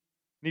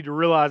need to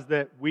realize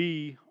that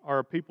we are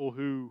a people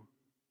who,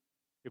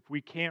 if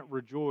we can't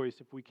rejoice,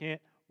 if we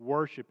can't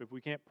worship, if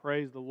we can't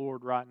praise the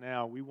Lord right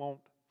now, we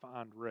won't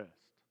find rest.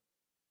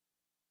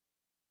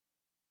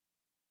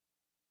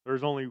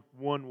 There's only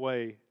one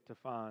way to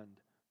find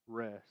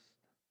rest,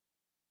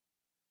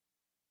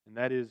 and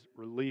that is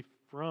relief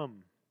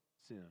from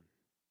sin.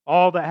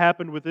 All that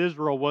happened with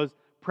Israel was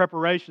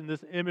preparation,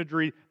 this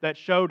imagery that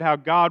showed how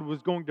God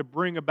was going to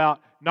bring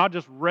about not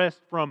just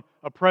rest from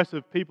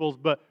oppressive peoples,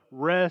 but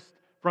rest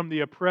from the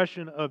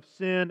oppression of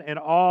sin and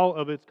all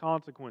of its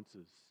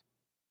consequences.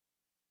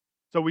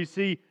 So we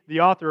see the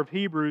author of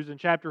Hebrews in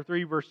chapter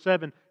 3, verse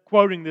 7,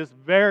 quoting this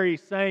very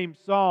same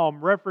psalm,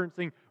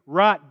 referencing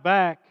right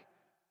back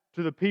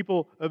to the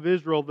people of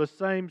Israel, the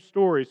same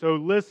story. So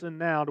listen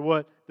now to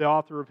what the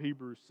author of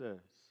Hebrews says.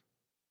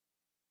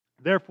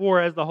 Therefore,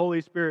 as the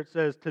Holy Spirit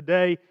says,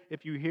 today,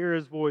 if you hear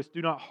His voice,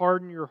 do not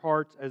harden your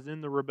hearts as in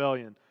the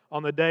rebellion,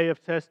 on the day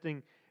of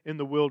testing in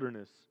the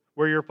wilderness,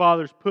 where your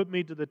fathers put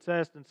me to the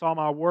test and saw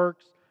my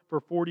works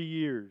for 40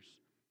 years.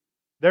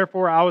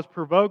 Therefore, I was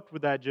provoked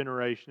with that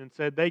generation and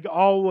said, they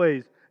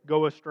always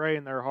go astray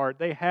in their heart.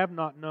 They have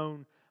not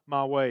known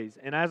my ways.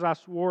 And as I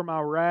swore my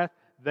wrath,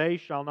 they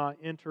shall not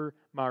enter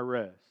my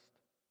rest.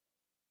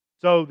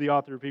 So, the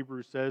author of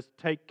Hebrews says,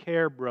 take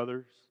care,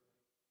 brothers,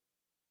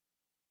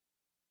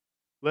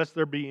 lest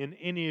there be in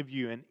any of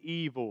you an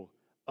evil,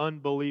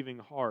 unbelieving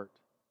heart,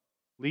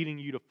 leading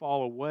you to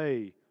fall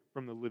away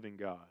from the living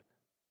God.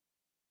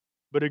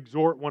 But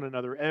exhort one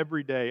another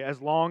every day,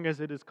 as long as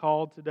it is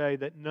called today,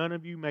 that none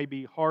of you may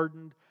be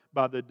hardened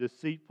by the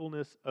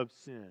deceitfulness of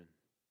sin.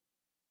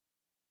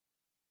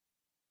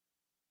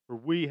 For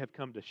we have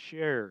come to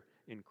share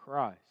in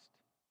Christ,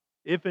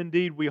 if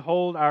indeed we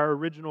hold our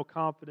original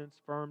confidence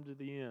firm to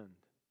the end.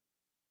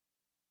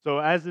 So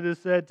as it is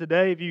said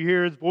today, if you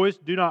hear His voice,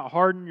 do not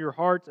harden your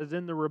hearts as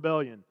in the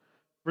rebellion.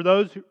 For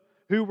those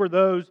who were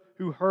those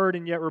who heard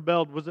and yet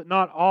rebelled? Was it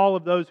not all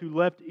of those who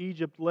left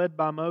Egypt led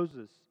by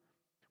Moses?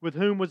 With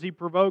whom was He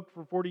provoked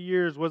for 40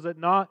 years? Was it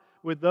not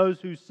with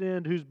those who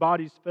sinned, whose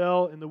bodies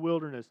fell in the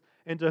wilderness?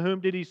 And to whom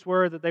did He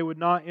swear that they would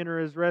not enter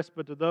His rest,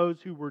 but to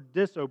those who were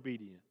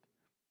disobedient?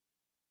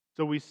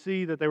 So we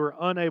see that they were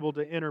unable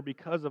to enter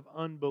because of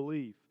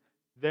unbelief.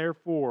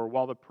 Therefore,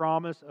 while the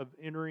promise of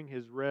entering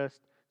His rest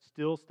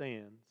still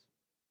stands,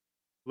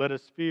 let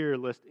us fear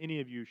lest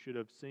any of you should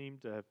have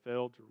seemed to have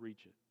failed to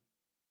reach it.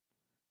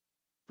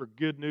 For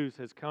good news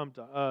has come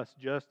to us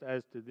just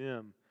as to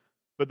them.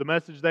 But the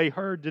message they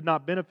heard did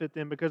not benefit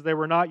them because they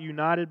were not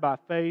united by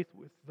faith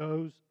with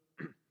those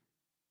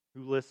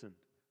who listened.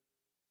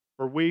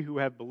 For we who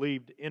have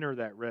believed enter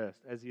that rest,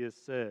 as He has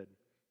said,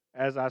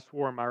 as I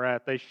swore in my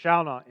wrath, they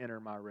shall not enter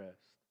my rest.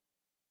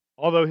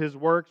 Although His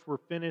works were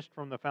finished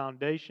from the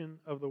foundation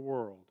of the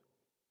world.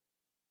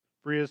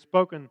 For He has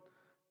spoken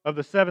of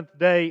the seventh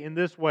day in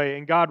this way,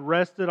 and God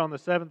rested on the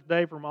seventh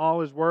day from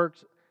all His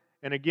works.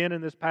 And again in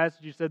this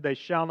passage He said, they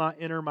shall not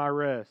enter my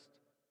rest.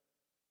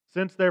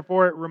 Since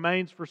therefore it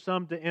remains for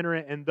some to enter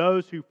it, and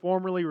those who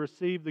formerly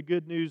received the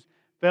good news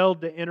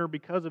failed to enter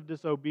because of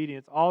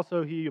disobedience,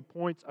 also He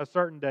appoints a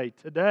certain day,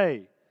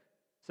 today,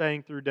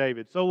 saying through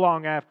David, so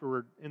long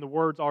afterward, in the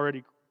words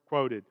already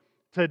quoted,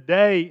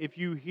 today, if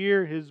you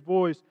hear His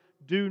voice,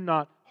 do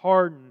not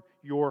harden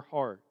your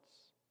hearts.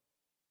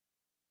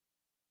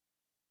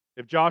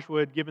 If Joshua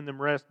had given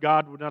them rest,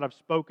 God would not have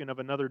spoken of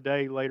another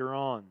day later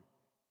on.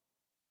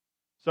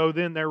 So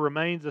then there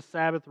remains a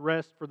Sabbath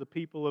rest for the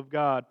people of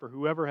God, for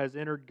whoever has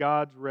entered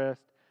God's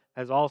rest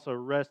has also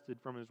rested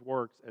from his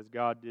works as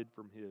God did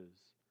from His.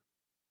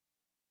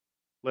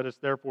 Let us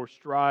therefore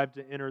strive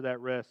to enter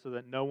that rest so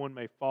that no one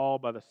may fall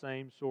by the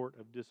same sort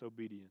of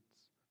disobedience.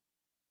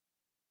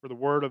 For the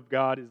Word of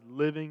God is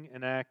living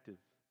and active,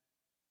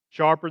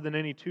 sharper than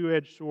any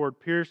two-edged sword,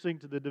 piercing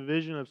to the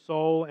division of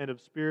soul and of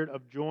spirit,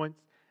 of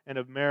joints and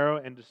of marrow,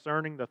 and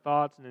discerning the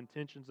thoughts and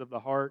intentions of the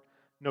heart.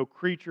 No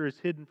creature is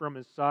hidden from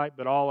His sight,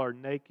 but all are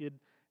naked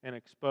and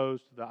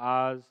exposed to the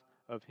eyes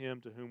of Him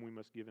to whom we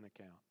must give an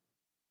account.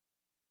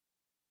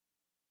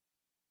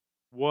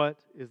 What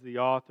is the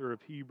author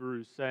of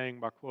Hebrews saying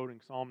by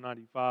quoting Psalm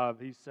 95?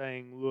 He's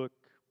saying, look,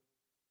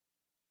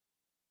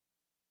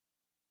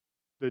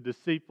 the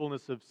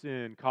deceitfulness of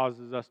sin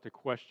causes us to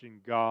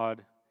question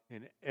God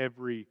in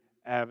every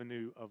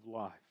avenue of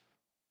life.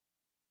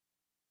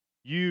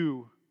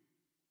 You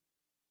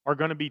are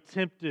going to be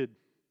tempted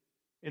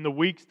in the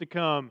weeks to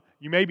come.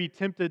 You may be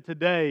tempted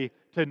today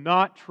to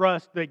not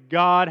trust that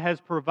God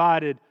has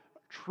provided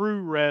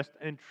true rest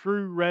and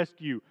true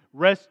rescue.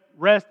 Rest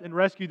and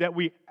rescue that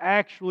we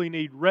actually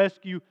need.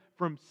 Rescue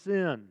from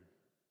sin.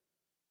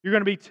 You're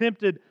going to be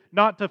tempted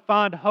not to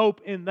find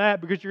hope in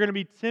that because you're going to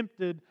be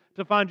tempted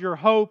to find your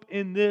hope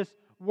in this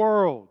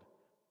world.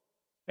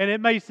 And it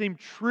may seem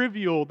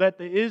trivial that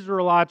the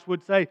Israelites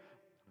would say,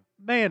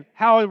 man,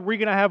 how are we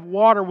going to have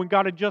water when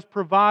God had just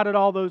provided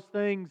all those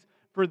things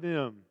for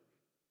them?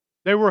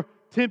 They were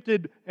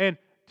tempted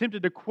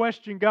to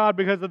question God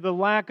because of the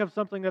lack of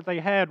something that they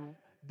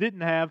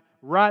didn't have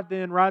right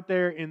then, right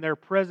there in their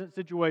present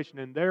situation,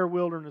 in their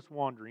wilderness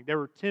wandering. They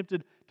were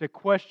tempted to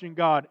question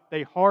God.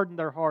 They hardened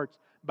their hearts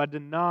by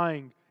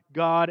denying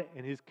God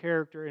and His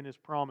character and His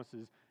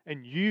promises.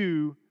 And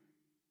you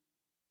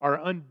are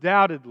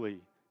undoubtedly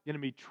going to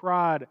be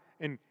tried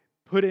and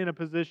put in a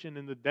position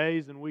in the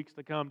days and weeks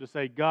to come to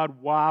say, God,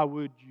 why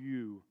would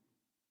you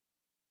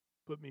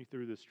put me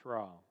through this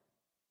trial?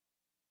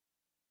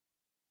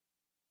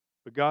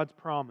 But God's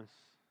promise,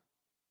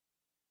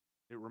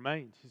 it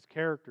remains. His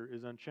character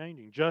is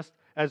unchanging. Just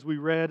as we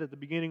read at the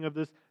beginning of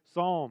this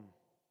psalm,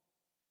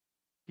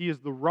 He is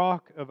the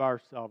rock of our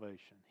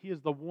salvation. He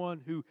is the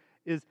one who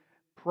is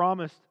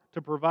promised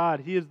to provide.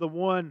 He is the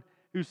one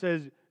who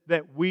says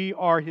that we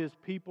are His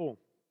people.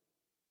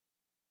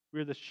 We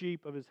are the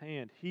sheep of His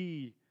hand.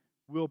 He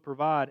will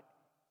provide.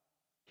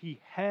 He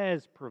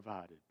has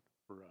provided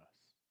for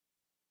us.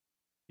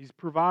 He's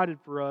provided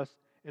for us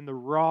in the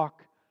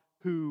rock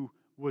who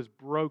was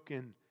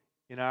broken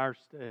in our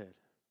stead.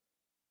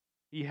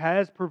 He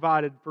has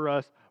provided for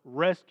us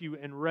rescue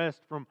and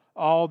rest from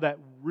all that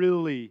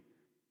really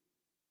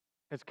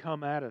has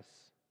come at us.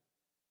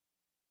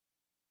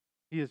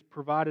 He has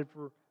provided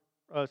for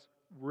us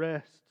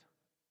rest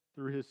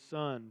through His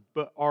Son.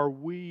 But are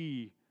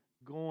we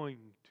going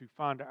to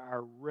find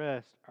our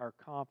rest, our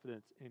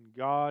confidence in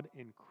God,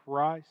 in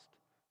Christ?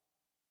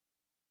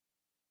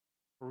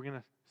 Or are we going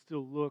to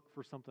still look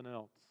for something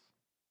else?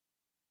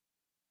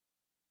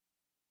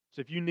 So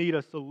if you need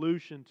a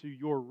solution to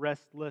your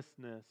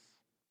restlessness,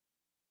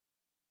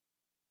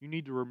 you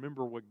need to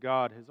remember what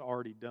God has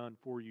already done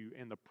for you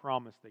and the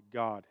promise that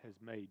God has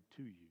made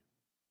to you.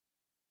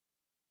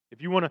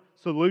 If you want a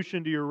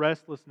solution to your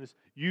restlessness,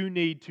 you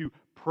need to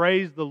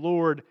praise the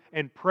Lord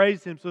and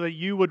praise Him so that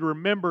you would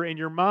remember in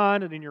your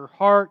mind and in your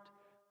heart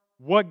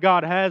what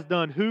God has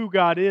done, who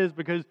God is,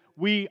 because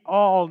we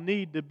all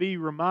need to be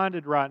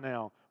reminded right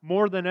now,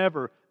 more than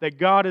ever, that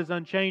God is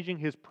unchanging,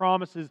 His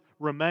promises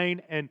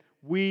remain, and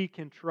we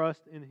can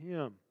trust in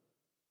Him.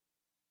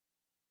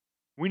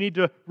 We need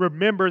to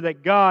remember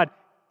that God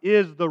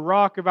is the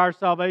rock of our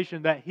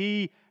salvation, that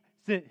He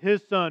sent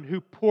His Son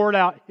who poured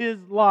out His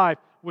life,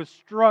 was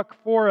struck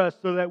for us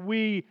so that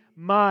we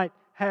might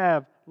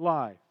have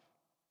life.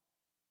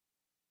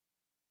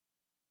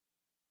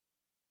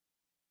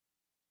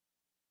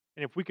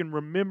 And if we can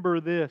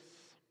remember this,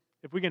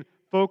 if we can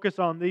focus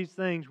on these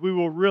things, we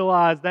will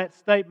realize that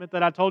statement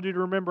that I told you to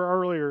remember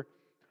earlier.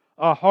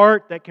 A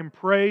heart that can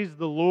praise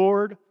the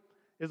Lord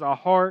is a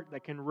heart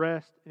that can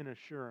rest in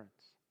assurance.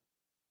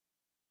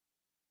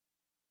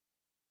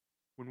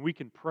 When we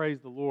can praise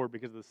the Lord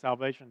because of the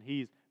salvation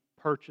He's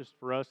purchased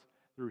for us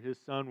through His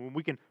Son, when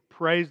we can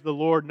praise the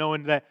Lord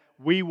knowing that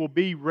we will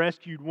be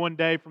rescued one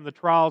day from the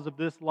trials of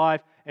this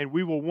life and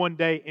we will one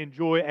day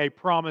enjoy a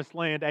promised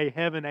land, a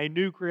heaven, a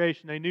new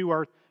creation, a new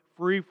earth,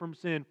 free from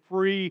sin,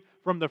 free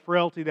from the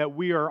frailty that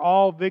we are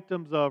all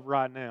victims of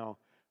right now,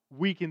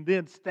 we can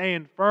then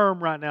stand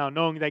firm right now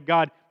knowing that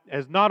God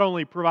has not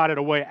only provided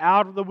a way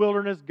out of the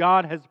wilderness,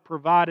 God has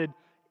provided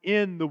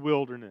in the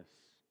wilderness.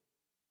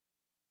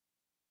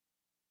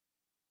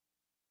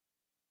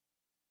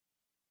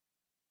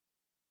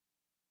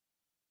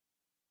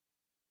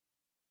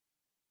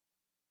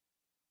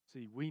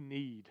 See, we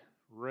need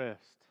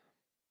rest.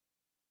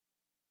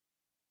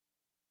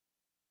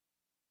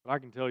 But I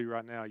can tell you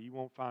right now, you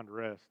won't find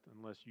rest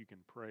unless you can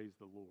praise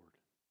the Lord.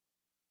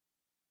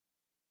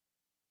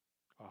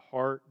 A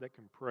heart that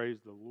can praise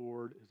the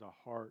Lord is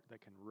a heart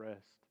that can rest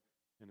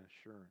in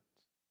assurance.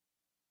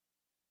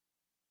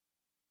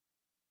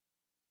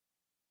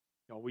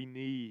 Y'all, we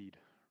need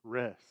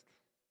rest.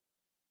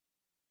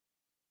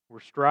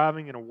 We're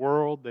striving in a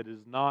world that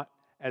is not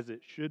as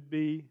it should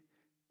be,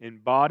 in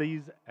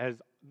bodies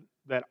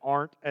that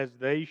aren't as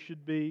they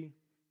should be,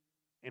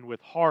 and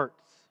with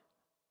hearts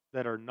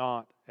that are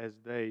not as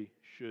they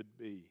should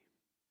be.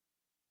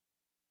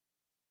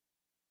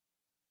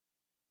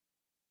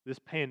 This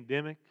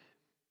pandemic,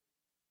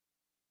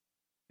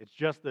 it's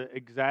just the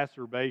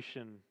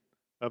exacerbation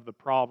of the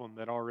problem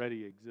that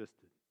already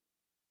existed.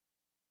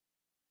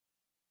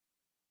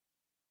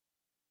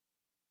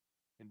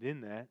 And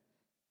in that,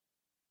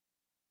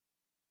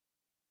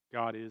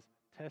 God is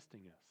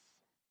testing us.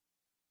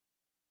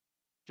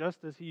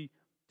 Just as He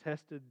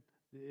tested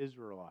the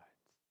Israelites.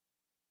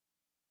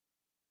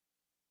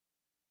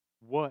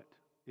 What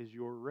is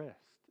your rest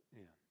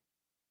in?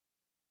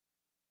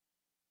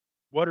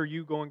 What are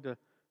you going to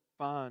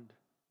find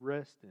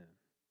rest in?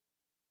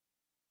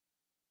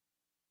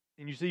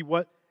 And you see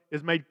what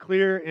is made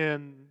clear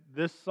in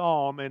this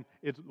psalm, and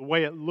it's the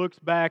way it looks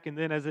back, and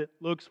then as it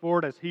looks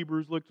forward, as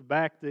Hebrews looks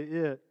back to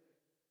it,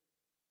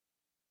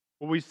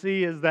 what we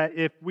see is that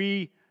if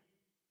we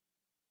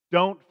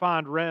don't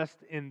find rest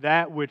in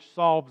that which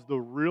solves the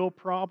real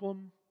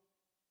problem,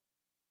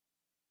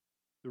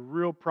 the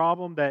real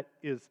problem that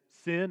is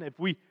sin, if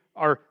we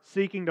are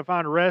seeking to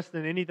find rest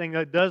in anything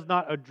that does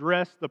not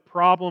address the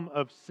problem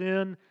of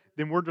sin,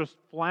 then we're just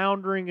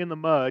floundering in the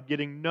mud,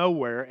 getting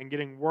nowhere, and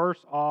getting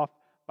worse off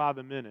by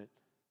the minute.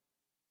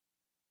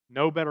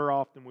 No better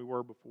off than we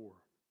were before.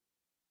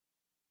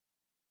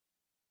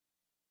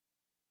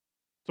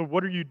 So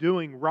what are you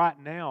doing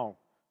right now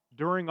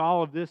during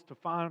all of this to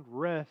find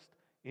rest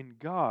in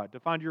God, to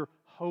find your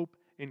hope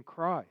in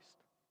Christ?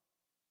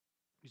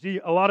 You see,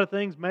 a lot of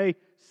things may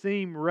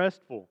seem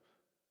restful.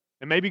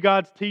 And maybe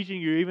God's teaching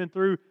you, even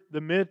through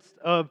the midst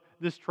of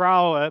this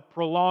trial, a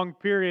prolonged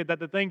period, that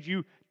the things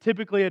you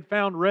typically had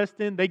found rest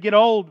in, they get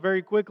old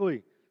very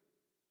quickly.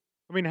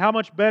 I mean, how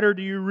much better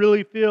do you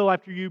really feel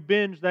after you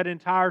binge that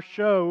entire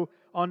show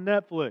on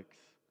Netflix?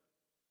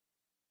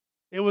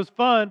 It was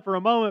fun for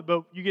a moment,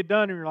 but you get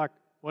done and you're like,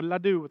 what did I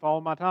do with all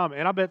of my time?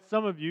 And I bet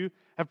some of you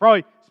have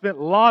probably spent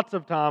lots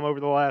of time over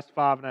the last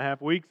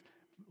 5.5 weeks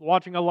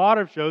watching a lot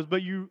of shows,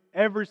 but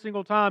every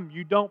single time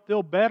you don't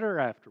feel better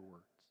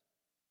afterwards.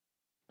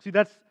 See,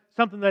 that's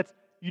something that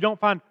you don't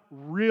find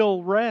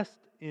real rest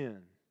in.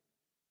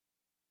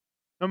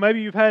 Now,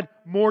 maybe you've had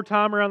more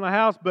time around the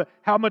house, but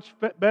how much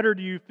better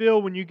do you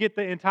feel when you get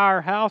the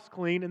entire house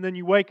clean and then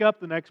you wake up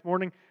the next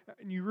morning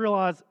and you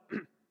realize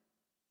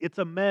it's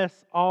a mess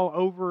all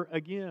over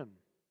again?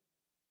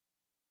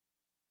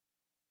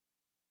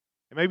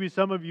 And maybe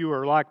some of you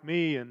are like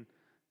me, and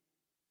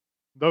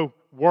though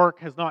work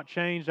has not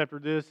changed after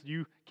this,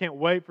 you can't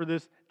wait for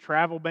this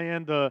travel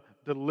ban to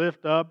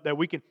lift up, that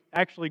we can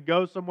actually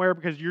go somewhere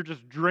because you're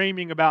just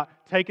dreaming about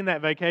taking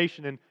that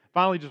vacation and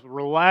finally just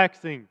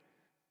relaxing.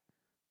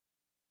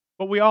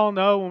 But we all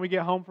know when we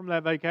get home from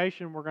that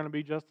vacation, we're going to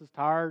be just as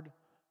tired,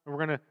 and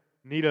we're going to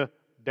need a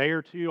day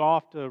or two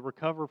off to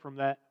recover from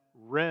that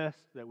rest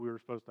that we were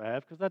supposed to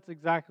have, because that's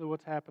exactly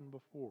what's happened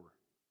before.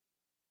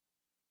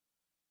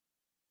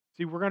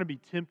 See, we're going to be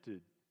tempted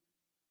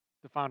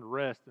to find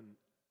rest in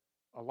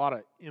a lot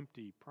of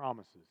empty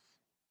promises.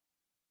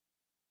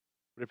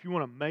 But if you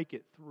want to make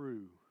it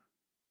through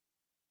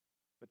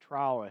the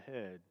trial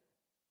ahead,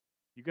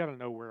 you got to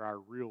know where our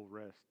real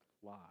rest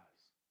lies.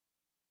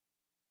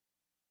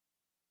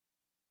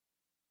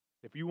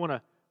 If you want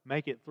to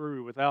make it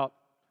through without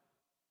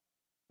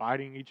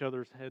biting each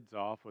other's heads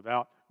off,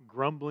 without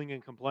grumbling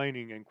and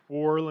complaining and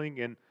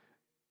quarreling and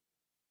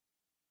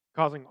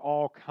causing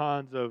all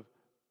kinds of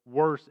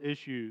worse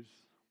issues,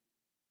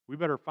 we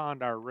better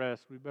find our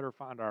rest. We better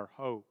find our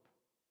hope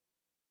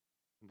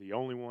in the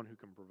only one who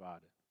can provide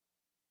it.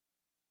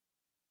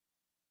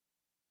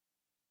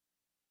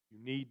 You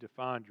need to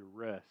find your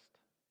rest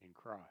in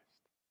Christ.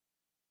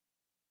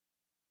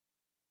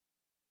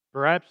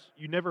 Perhaps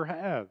you never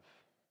have.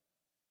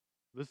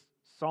 This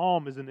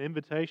psalm is an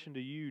invitation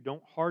to you.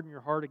 Don't harden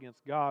your heart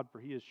against God, for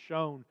He has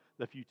shown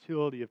the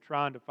futility of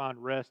trying to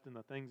find rest in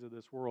the things of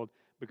this world,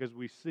 because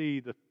we see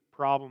the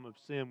problem of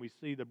sin, we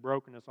see the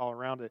brokenness all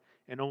around it,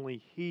 and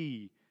only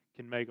He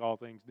can make all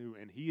things new,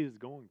 and He is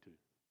going to.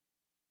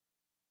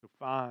 So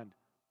find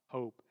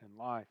hope and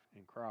life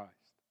in Christ.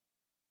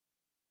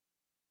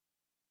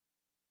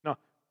 Now,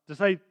 to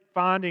say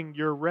finding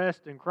your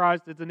rest in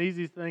Christ, it's an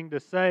easy thing to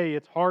say.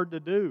 It's hard to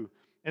do.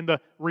 And the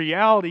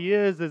reality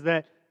is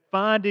that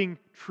finding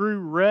true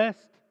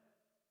rest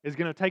is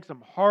going to take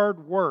some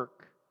hard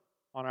work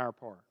on our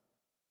part.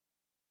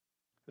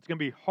 It's going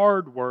to be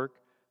hard work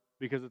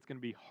because it's going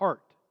to be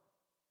heart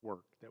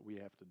work that we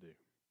have to do.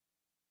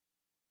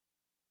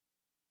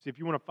 See, if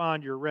you want to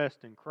find your rest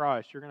in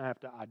Christ, you're going to have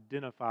to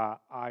identify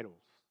idols.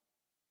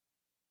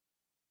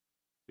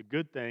 The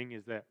good thing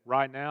is that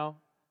right now,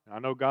 and I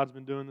know God's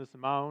been doing this in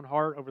my own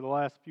heart over the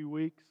last few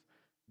weeks,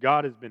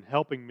 God has been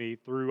helping me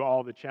through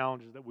all the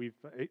challenges that we've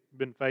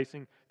been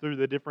facing, through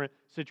the different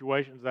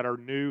situations that are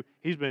new.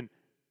 He's been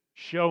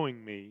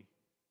showing me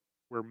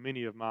where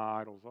many of my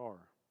idols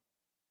are.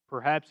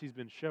 Perhaps He's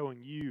been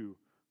showing you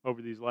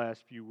over these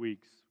last few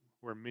weeks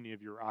where many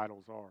of your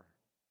idols are.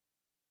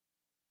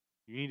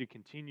 You need to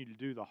continue to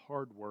do the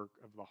hard work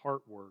of the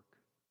heart work,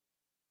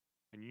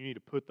 and you need to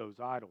put those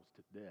idols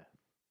to death.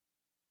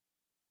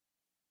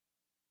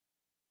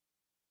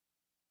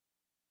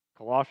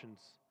 Colossians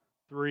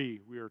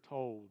 3, we are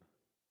told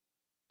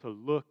to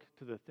look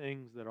to the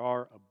things that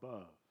are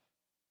above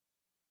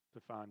to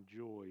find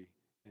joy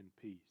and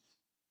peace.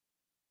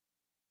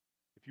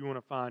 If you want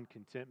to find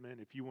contentment,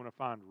 if you want to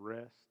find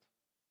rest,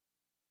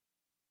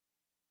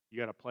 you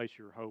got to place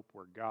your hope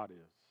where God is.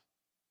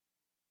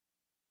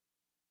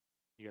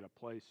 You got to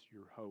place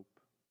your hope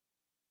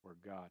where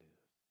God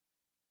is.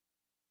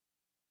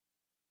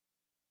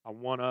 I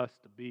want us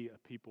to be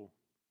a people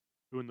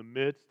who in the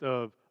midst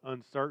of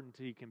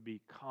uncertainty can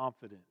be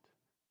confident.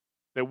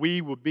 That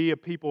we would be a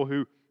people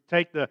who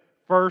take the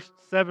first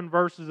 7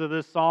 verses of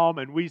this psalm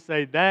and we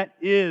say, that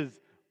is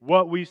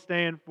what we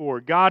stand for.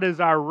 God is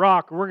our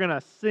rock. We're going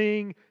to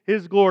sing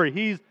His glory.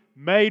 He's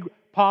made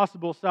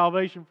possible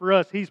salvation for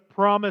us. He's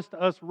promised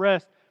us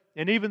rest.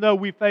 And even though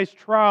we face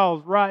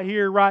trials right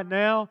here, right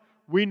now,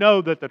 we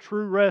know that the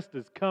true rest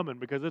is coming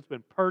because it's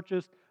been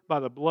purchased by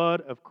the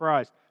blood of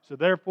Christ. So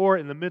therefore,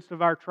 in the midst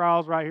of our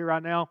trials right here,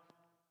 right now,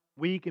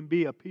 we can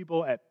be a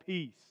people at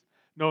peace,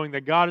 knowing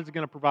that God is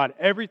going to provide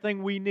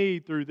everything we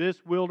need through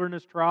this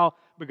wilderness trial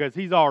because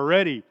He's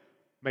already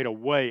made a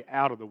way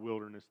out of the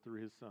wilderness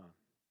through His Son.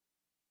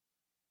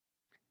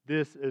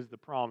 This is the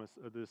promise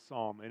of this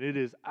psalm, and it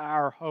is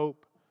our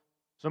hope.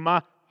 So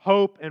my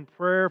hope and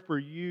prayer for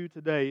you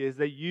today is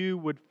that you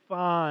would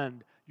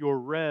find your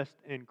rest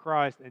in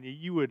Christ and that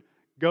you would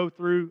go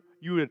through,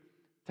 you would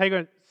take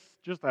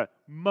just a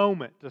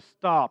moment to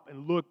stop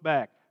and look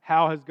back.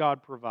 How has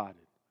God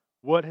provided?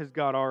 What has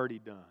God already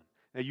done?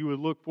 That you would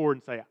look forward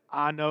and say,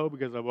 I know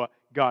because of what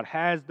God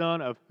has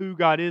done, of who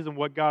God is and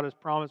what God has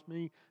promised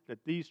me, that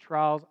these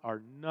trials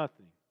are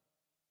nothing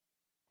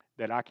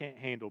that I can't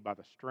handle by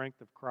the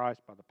strength of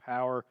Christ, by the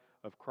power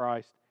of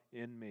Christ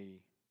in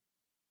me.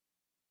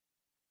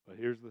 But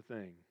here's the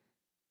thing.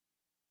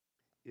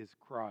 Is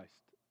Christ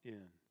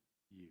in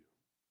you?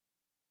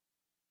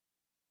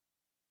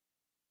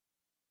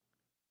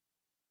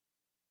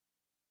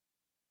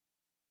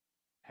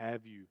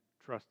 Have you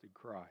trusted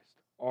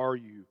Christ? Are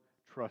you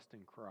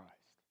trusting Christ?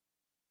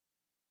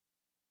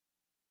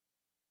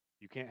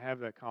 You can't have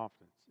that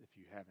confidence if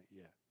you haven't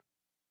yet.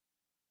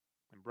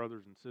 And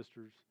brothers and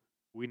sisters,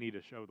 we need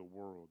to show the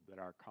world that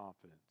our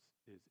confidence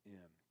is in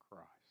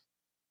Christ.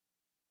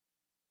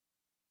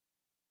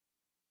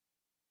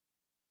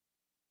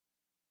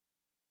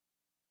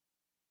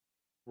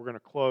 We're going to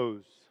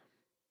close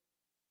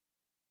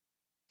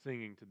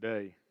singing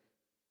today.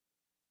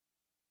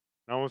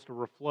 And I want us to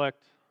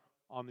reflect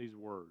on these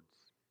words.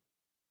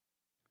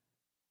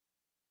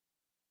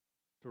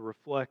 To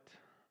reflect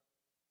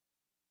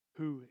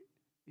who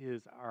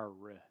is our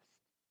rest.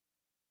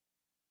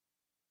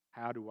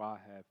 How do I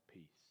have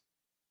peace?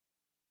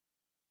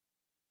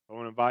 I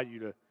want to invite you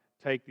to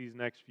take these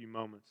next few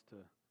moments to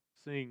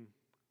sing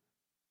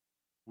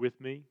with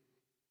me,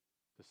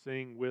 to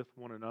sing with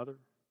one another,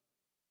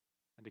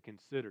 and to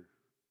consider,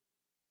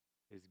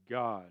 is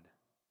God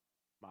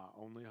my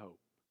only hope?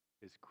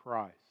 Is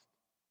Christ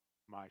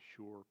my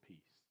sure peace?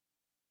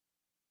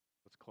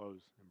 Let's close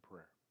in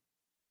prayer.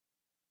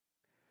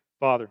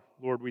 Father,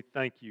 Lord, we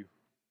thank you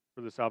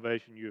for the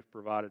salvation you have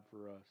provided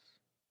for us.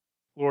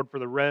 Lord, for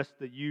the rest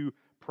that you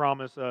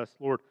promise us.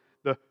 Lord,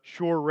 the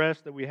sure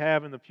rest that we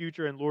have in the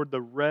future, and Lord,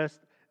 the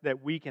rest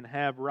that we can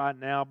have right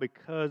now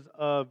because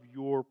of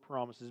your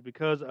promises,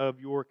 because of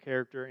your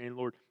character, and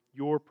Lord,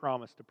 your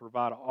promise to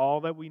provide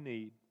all that we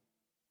need.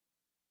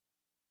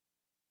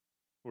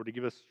 Lord, to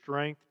give us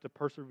strength to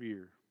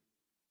persevere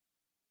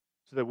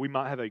so that we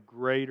might have a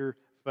greater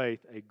faith,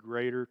 a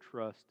greater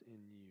trust in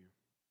you.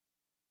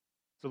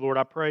 So, Lord,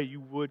 I pray you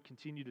would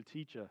continue to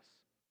teach us.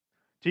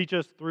 Teach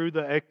us through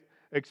the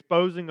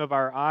exposing of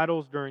our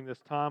idols during this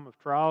time of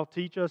trial.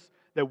 Teach us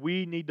that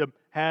we need to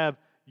have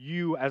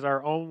you as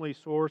our only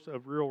source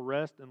of real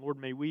rest. And Lord,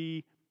 may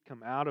we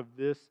come out of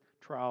this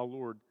trial,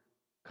 Lord,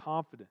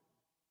 confident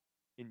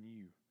in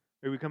you.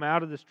 May we come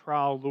out of this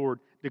trial, Lord,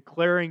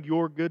 declaring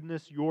your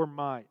goodness, your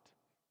might.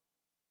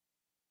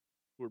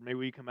 Lord, may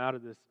we come out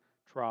of this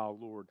trial,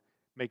 Lord,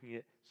 making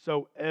it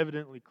so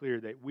evidently clear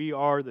that we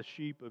are the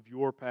sheep of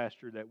your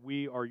pasture, that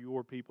we are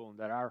your people, and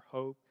that our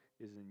hope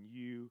is in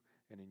you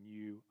and in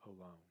you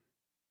alone.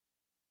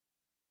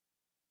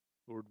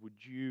 Lord, would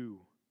you,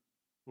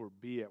 Lord,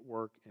 be at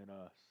work in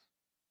us?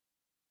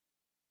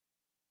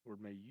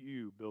 Lord, may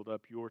you build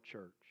up your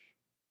church.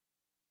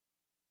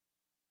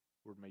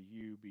 Lord, may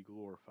you be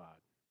glorified,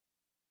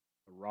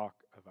 the rock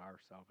of our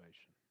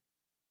salvation.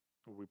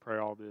 Lord, we pray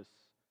all this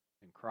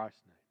in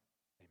Christ's name.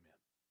 Amen.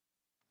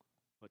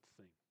 Let's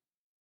sing.